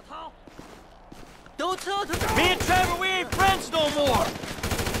留小涛。都撤退！ Me and Trevor, we ain't friends no more.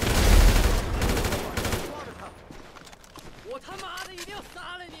 我他妈的一定要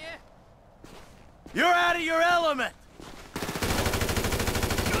杀了你！ You're out of your element.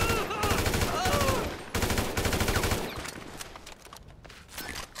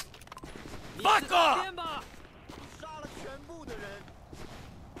 Fuck off! 杀了全部的人！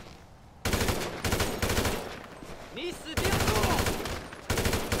你死定了！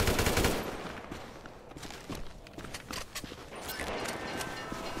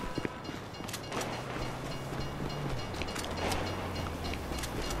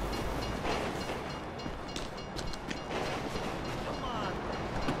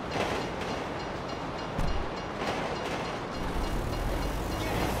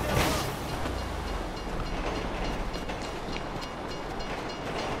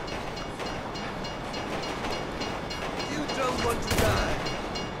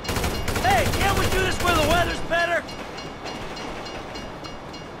 Hey, can't we do this where the weather's better?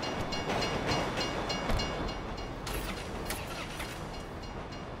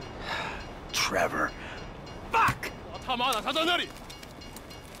 Trevor. Fuck! 我他妈的，他在那里！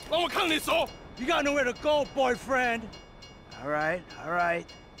让我看你手！ You got nowhere to go, boyfriend. All right, all right.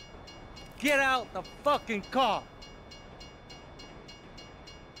 Get out the fucking car.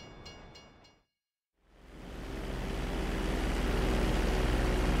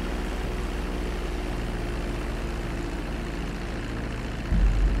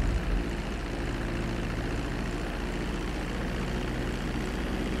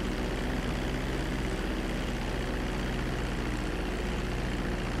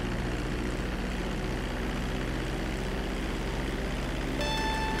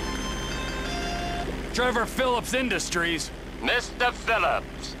 Trevor Phillips Industries. Mr.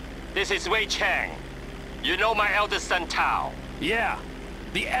 Phillips, this is Wei Chang. You know my eldest son, Tao? Yeah,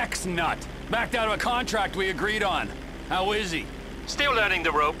 the ex-nut. Backed out of a contract we agreed on. How is he? Still learning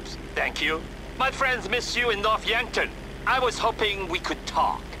the ropes, thank you. My friends miss you in North Yankton. I was hoping we could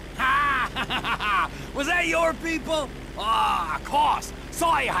talk. Ha! Was that your people? Ah, of course.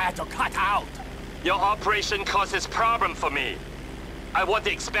 Sorry I had to cut out. Your operation causes problem for me. I want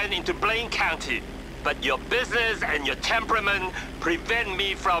to expand into Blaine County, but your business and your temperament prevent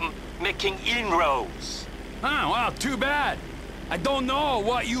me from making inroads. Huh, well, too bad. I don't know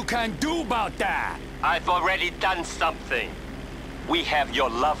what you can do about that. I've already done something. We have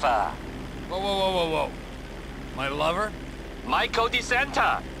your lover. Whoa, whoa, whoa, whoa, whoa. My lover? Michael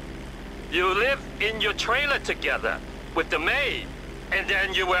DeSanta. You live in your trailer together with the maid, and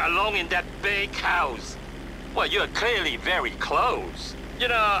then you were alone in that big house. Well, you're clearly very close. You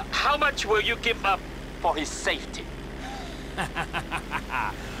know, how much will you give up for his safety?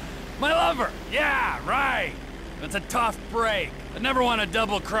 My lover! Yeah, right! It's a tough break. I never want to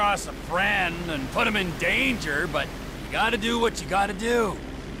double-cross a friend and put him in danger, but you gotta do what you gotta do.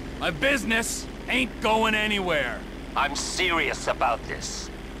 My business ain't going anywhere. I'm serious about this.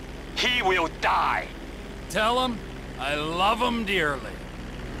 He will die. Tell him I love him dearly.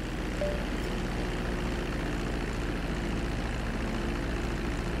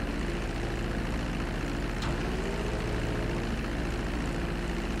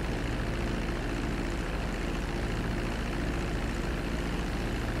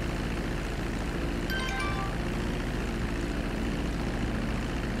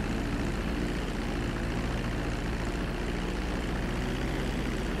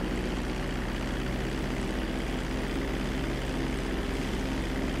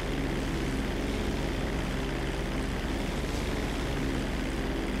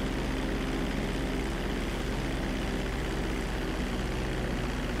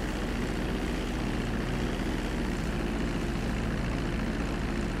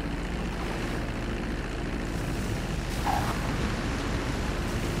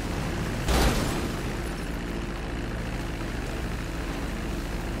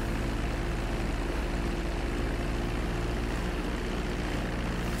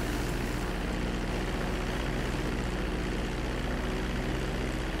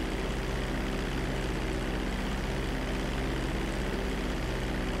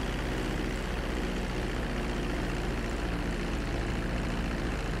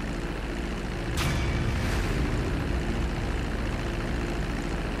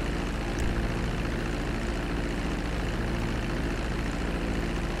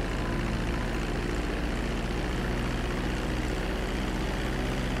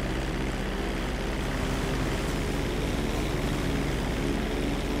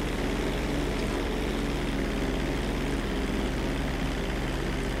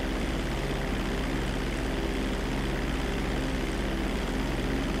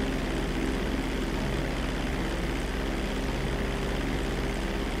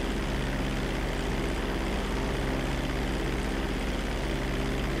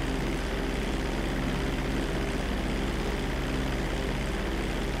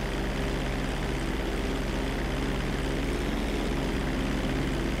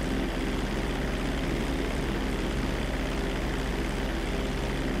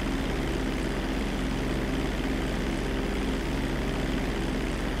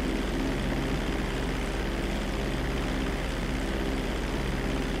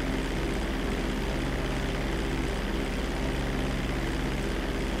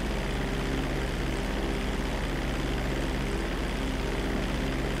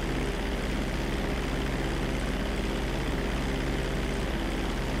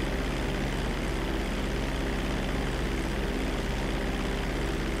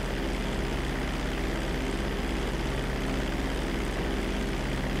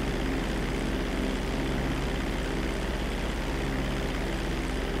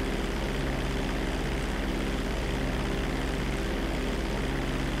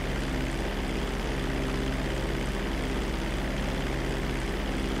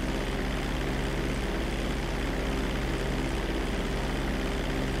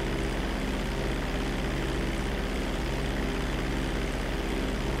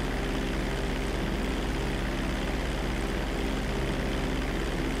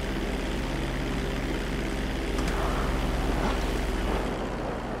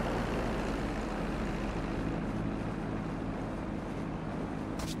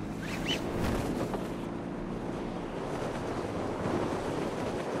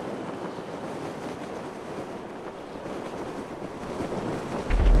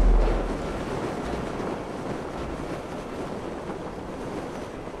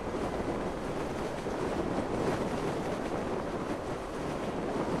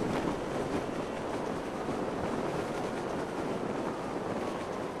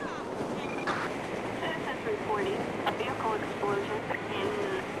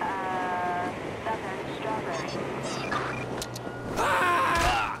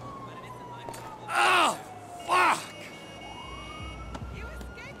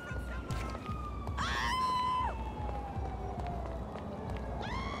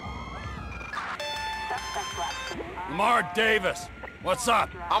 Lamar Davis, what's up?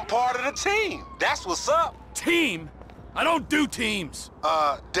 I'm part of the team. That's what's up. Team? I don't do teams.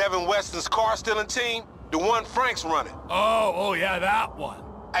 Devin Weston's car stealing team? The one Frank's running. Oh, yeah, that one.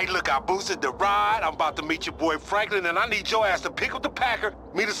 Hey, look, I boosted the ride. I'm about to meet your boy Franklin, and I need your ass to pick up the Packer,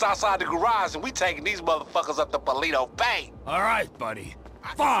 meet us outside the garage, and we taking these motherfuckers up to Polito Bay. All right, buddy.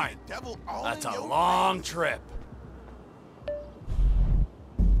 Fine. That's a long trip.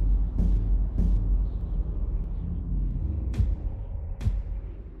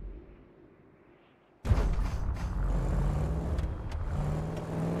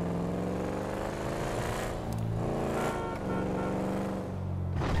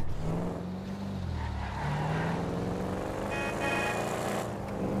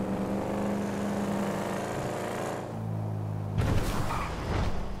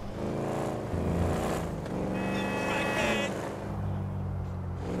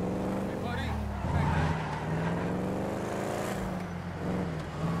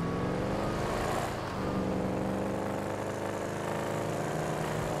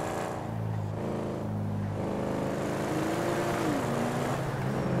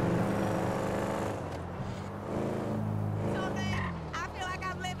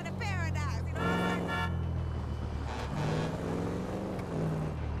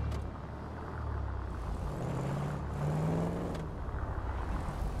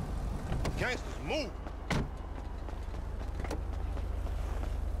 Gangsters, move.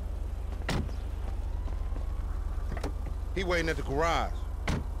 He waiting at the garage.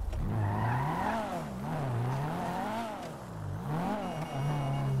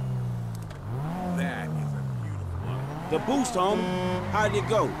 That is a beautiful one. The boost, homie. How'd it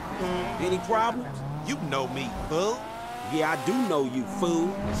go? Any problems? You know me, fool. Yeah, I do know you,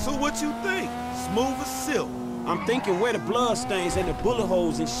 fool. So what you think? Smooth as silk. I'm thinking where the blood stains and the bullet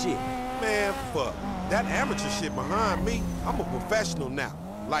holes and shit. Man, fuck. That amateur shit behind me, I'm a professional now.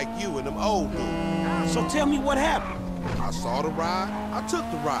 Like you and them old dudes. So tell me what happened. I saw the ride, I took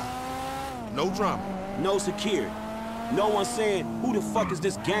the ride. No drama. No security. No one saying, who the fuck is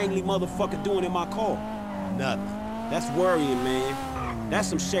this gangly motherfucker doing in my car? Nothing. That's worrying, man. That's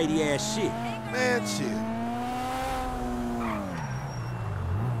some shady ass shit. Man, chill.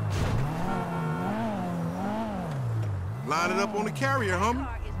 Line it up on the carrier, homie.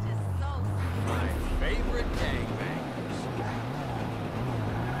 My favorite gangbangers.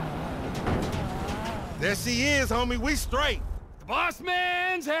 There she is, homie. We straight. The boss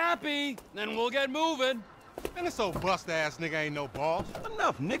man's happy. Then we'll get moving. Man, this old bust-ass nigga ain't no boss.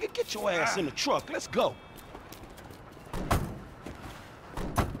 Enough, nigga. Get your ass in the truck. Let's go.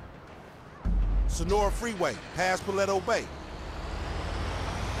 Sonora Freeway, past Paleto Bay.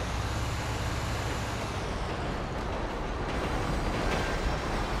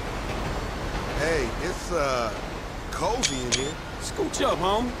 Hey, it's, cozy in here. Scooch up,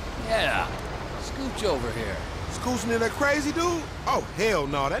 homie. Yeah. Scooch over here. Scooching in that crazy dude? Oh, hell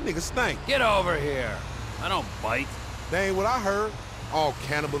no, that nigga stink. Get over here. I don't bite. That ain't what I heard. All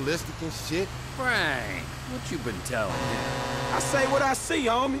cannibalistic and shit. Frank, what you been telling me? I say what I see,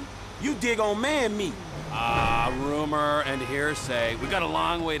 homie. You dig on man meat. Rumor and hearsay. We got a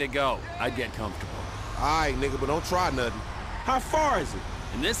long way to go. I'd get comfortable. All right, nigga, but don't try nothing. How far is it?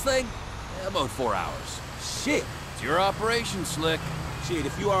 In this thing? About 4 hours. Shit. It's your operation, Slick. Shit,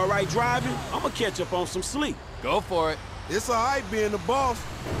 if you all right driving, I'ma catch up on some sleep. Go for it. It's all right being the boss.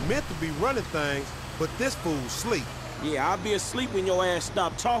 Meant to be running things, but this fool's sleep. Yeah, I'll be asleep when your ass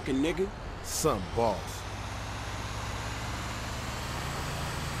stop talking, nigga. Some boss.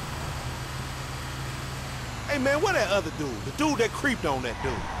 Hey, man, where that other dude? The dude that creeped on that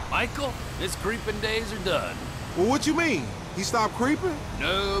dude. Michael, his creeping days are done. Well, what you mean? He stopped creeping?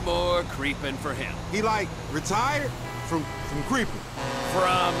 No more creeping for him. He, like, retired from creeping?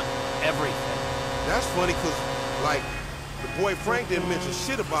 From everything. That's funny, because, like, the boy Frank didn't mention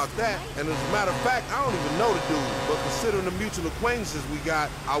shit about that. And as a matter of fact, I don't even know the dude. But considering the mutual acquaintances we got,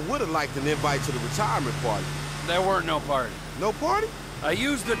 I would have liked an invite to the retirement party. There weren't no party. No party? I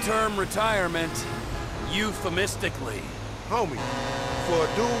used the term retirement euphemistically. Homie, for a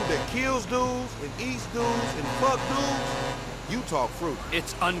dude that kills dudes and eats dudes and fuck dudes, you talk fruit.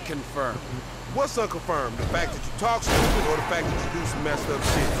 It's unconfirmed. What's unconfirmed? The fact that you talk stupid or the fact that you do some messed up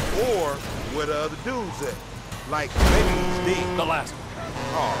shit? Or where the other dudes at? Like, maybe he's dead. The last one.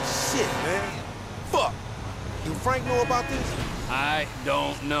 Oh, shit, man. Fuck. Do Frank know about this? I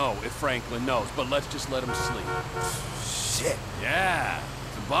don't know if Franklin knows, but let's just let him sleep. Shit. Yeah,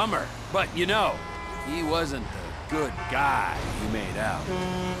 it's a bummer. But, you know, he wasn't the good guy he made out.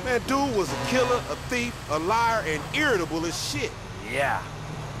 Man, dude was a killer, a thief, a liar, and irritable as shit. Yeah,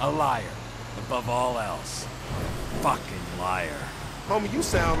 a liar. Above all else. Fucking liar. Homie, you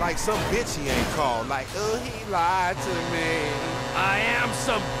sound like some bitch he ain't called. Like, he lied to me. I am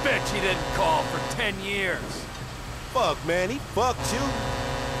some bitch he didn't call for 10 years. Fuck, man, he fucked you.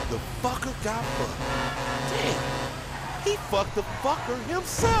 The fucker got fucked. Damn. He fucked the fucker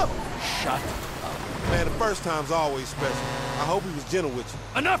himself. Shut up. Man, the first time's always special. I hope he was gentle with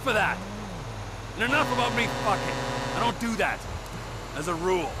you. Enough of that! And enough about me fucking. I don't do that. As a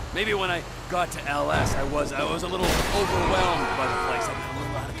rule. Maybe when I got to LS, I was a little overwhelmed by the place. I was a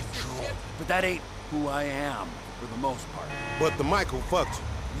little out of control. But that ain't who I am, for the most part. But the Michael fucked you.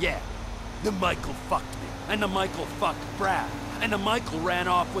 Yeah. The Michael fucked me. And the Michael fucked Brad. And the Michael ran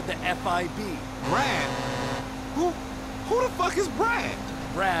off with the FIB. Brad? Who the fuck is Brad?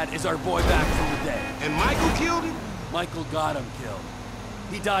 Brad is our boy back from the dead. And Michael killed him? Michael got him killed.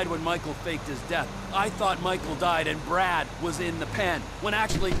 He died when Michael faked his death. I thought Michael died and Brad was in the pen, when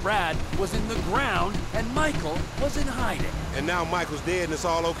actually Brad was in the ground and Michael was in hiding. And now Michael's dead and it's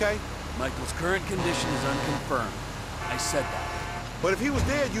all okay? Michael's current condition is unconfirmed. I said that. But if he was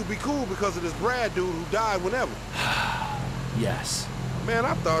dead, you'd be cool because of this Brad dude who died whenever. Yes. Man,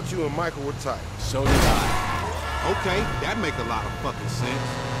 I thought you and Michael were tight. So did I. Okay, that make a lot of fucking sense.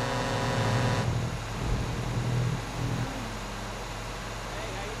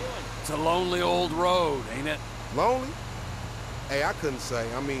 It's a lonely old road, ain't it? Lonely? Hey, I couldn't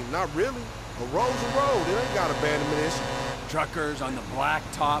say. I mean, not really. A road's a road. It ain't got abandonment issue. Truckers on the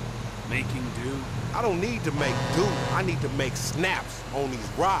blacktop, making do. I don't need to make do. I need to make snaps on these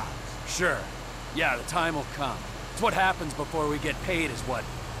rides. Sure. Yeah, the time will come. It's what happens before we get paid is what?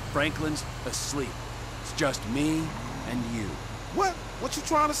 Franklin's asleep. It's just me and you. What? What you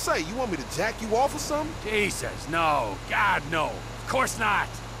trying to say? You want me to jack you off or something? Jesus, no. God, no. Of course not.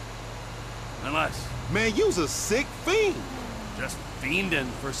 Unless... Man, you's a sick fiend. Just fiending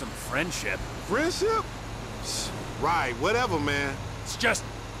for some friendship. Friendship? Right, whatever, man. It's just...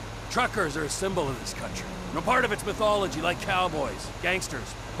 truckers are a symbol of this country. No part of its mythology like cowboys,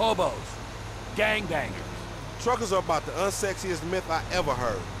 gangsters, hobos, gangbangers. Truckers are about the unsexiest myth I ever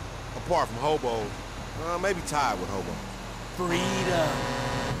heard. Apart from hobos. Maybe tied with hobos. Freedom.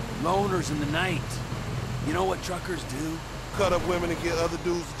 Loners in the night. You know what truckers do? Cut up women and get other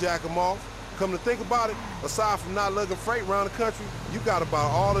dudes to jack them off. Come to think about it, aside from not lugging freight around the country, you got about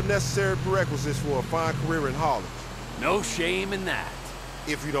all the necessary prerequisites for a fine career in haulage. No shame in that.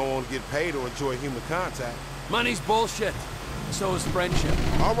 If you don't want to get paid or enjoy human contact. Money's bullshit. So is friendship.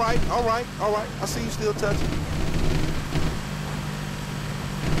 All right. I see you still touching.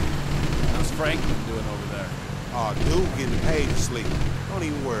 How's Franklin doing over there? Oh, dude getting paid to sleep. Don't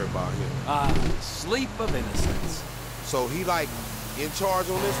even worry about him. Sleep of innocence. So he like in charge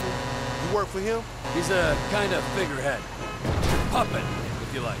on this one? You work for him? He's a kind of figurehead. Puppet,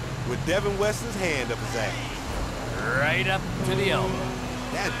 if you like. With Devin Weston's hand up his ass. Right up to the elbow.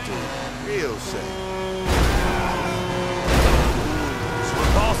 That dude, real shame. It's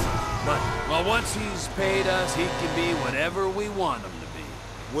repulsive, but well, once he's paid us, he can be whatever we want him to be.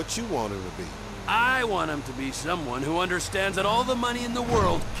 What you want him to be? I want him to be someone who understands that all the money in the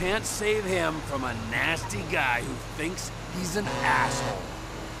world can't save him from a nasty guy who thinks he's an asshole.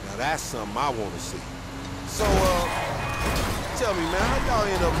 Now that's something I want to see. So, tell me, man, how y'all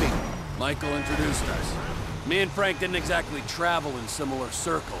end up meeting? Michael introduced us. Me and Frank didn't exactly travel in similar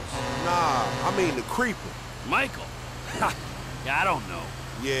circles. Nah, I mean the creeper. Michael? Ha! Yeah, I don't know.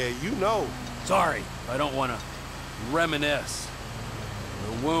 Yeah, you know. Sorry, I don't want to reminisce.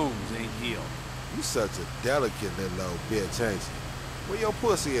 The wounds ain't healed. You such a delicate little bitch, ain't you? Where your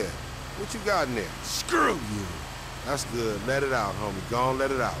pussy at? What you got in there? Screw you! That's good. Let it out, homie. Go on,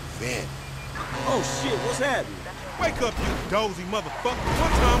 let it out. Vent. Oh, shit, what's happening? Wake up, you dozy motherfucker.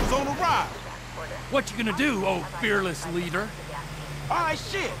 One time was on the ride. What you gonna do, oh fearless leader? All right,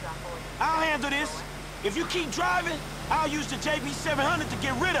 shit. I'll handle this. If you keep driving, I'll use the JB700 to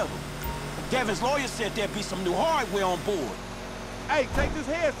get rid of him. Devin's lawyer said there'd be some new hardware on board. Hey, take this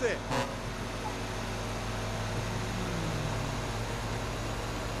headset.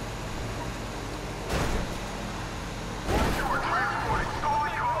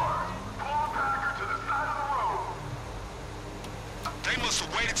 They must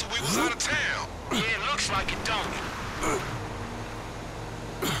have waited till we was out of town. Yeah, it looks like it, don't it?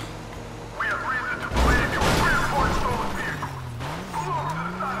 We have reason to believe you were transporting stolen vehicles. Pull over to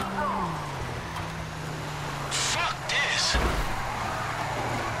the side of the road. Fuck this.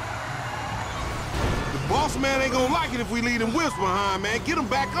 The boss man ain't gonna like it if we leave them whips behind, man. Get them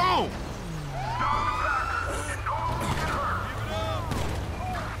back on.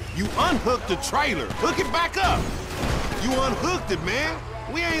 You unhooked the trailer. Hook it back up. You unhooked it, man.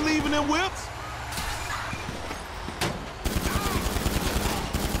 We ain't leaving them whips.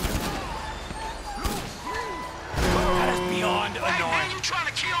 That is beyond annoying. Hey, man, you trying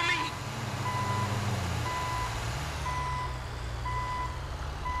to kill me?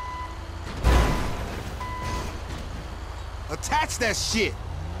 Attach that shit.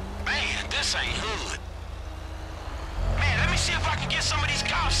 Man, this ain't hood. Man, let me see if I can get some of these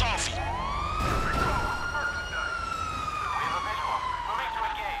cops off you.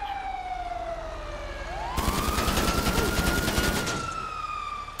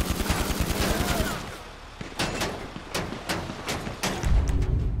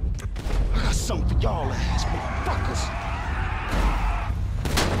 I got something for y'all ass motherfuckers.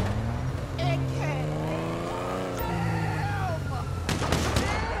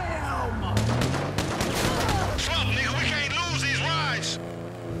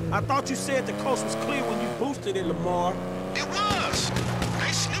 I thought you said the coast was clear when you boosted it, Lamar. It was.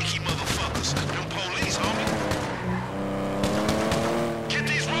 They sneaky motherfuckers. Them police, homie. Get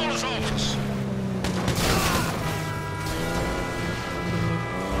these rollers off us.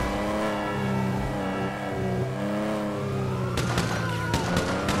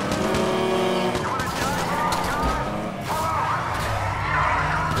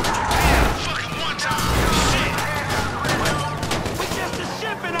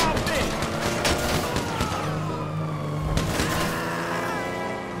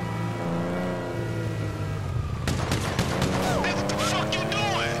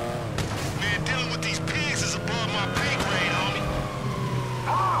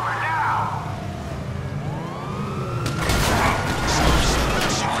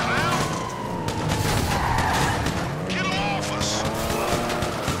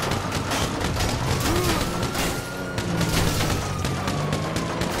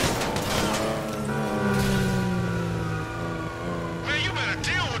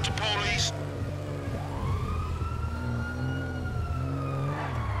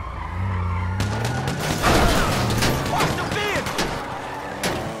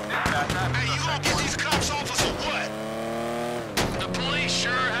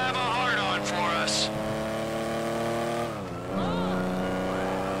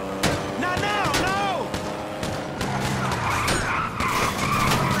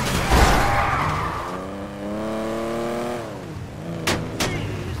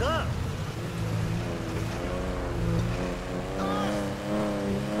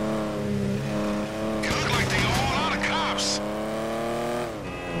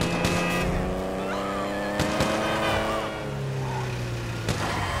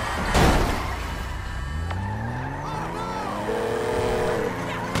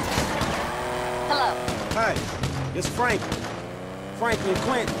 It's Franklin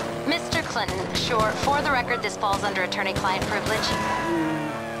Clinton. Mr. Clinton, sure. For the record, this falls under attorney-client privilege.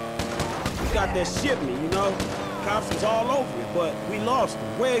 You got that shipment, you know? Cops was all over it, but we lost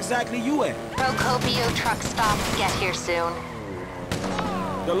them. Where exactly you at? Procopio truck stop. Get here soon.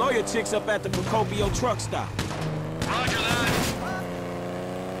 The lawyer chick's up at the Procopio truck stop. Roger that.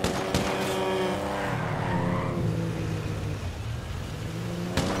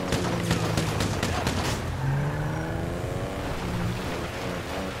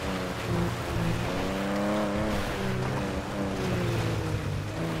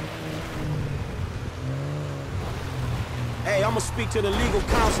 Hey, I'm gonna speak to the legal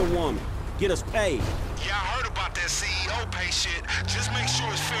councilwoman. Get us paid. Yeah, I heard about that CEO pay shit. Just make sure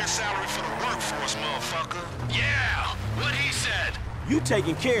it's fair salary for the workforce, motherfucker. Yeah, what he said. You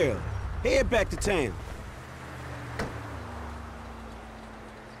taken care of. Head back to town.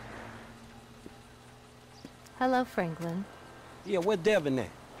 Hello, Franklin. Yeah, where Devin at?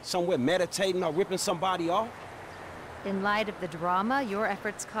 Somewhere meditating or ripping somebody off? In light of the drama your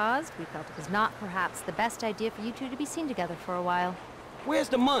efforts caused, we felt it was not perhaps the best idea for you two to be seen together for a while. Where's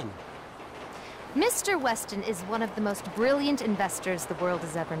the money? Mr. Weston is one of the most brilliant investors the world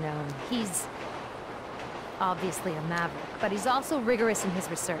has ever known. He's obviously a maverick, but he's also rigorous in his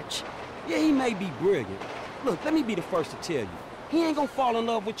research. Yeah, he may be brilliant. Look, let me be the first to tell you. He ain't gonna fall in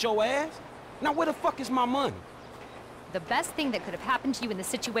love with your ass. Now where the fuck is my money? The best thing that could have happened to you in this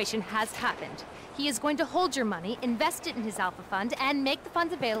situation has happened. He is going to hold your money, invest it in his Alpha Fund, and make the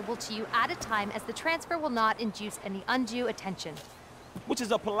funds available to you at a time as the transfer will not induce any undue attention. Which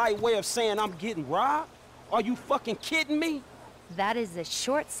is a polite way of saying I'm getting robbed? Are you fucking kidding me? That is a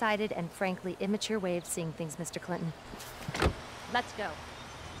short-sighted and frankly immature way of seeing things, Mr. Clinton. Let's go.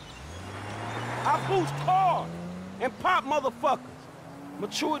 I boost cars and pop motherfuckers.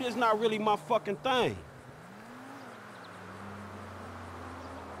 Maturity is not really my fucking thing.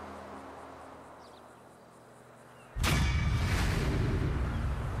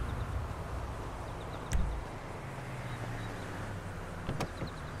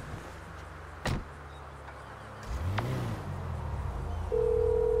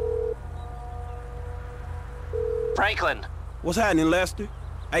 Franklin. What's happening, Lester?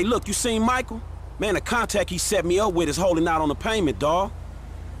 Hey, look, you seen Michael? Man, the contact he set me up with is holding out on the payment, dawg.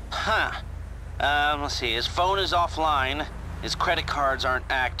 Huh. Let's see. His phone is offline. His credit cards aren't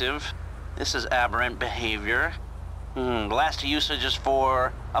active. This is aberrant behavior. The last usage is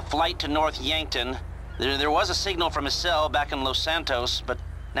for a flight to North Yankton. There was a signal from his cell back in Los Santos, but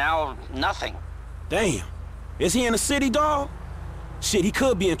now nothing. Damn. Is he in the city, dawg? Shit, he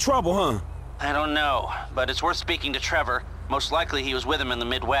could be in trouble, huh? I don't know, but it's worth speaking to Trevor. Most likely he was with him in the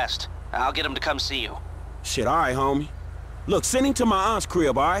Midwest. I'll get him to come see you. Shit, all right, homie. Look, send him to my aunt's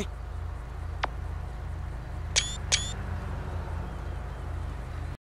crib, all right?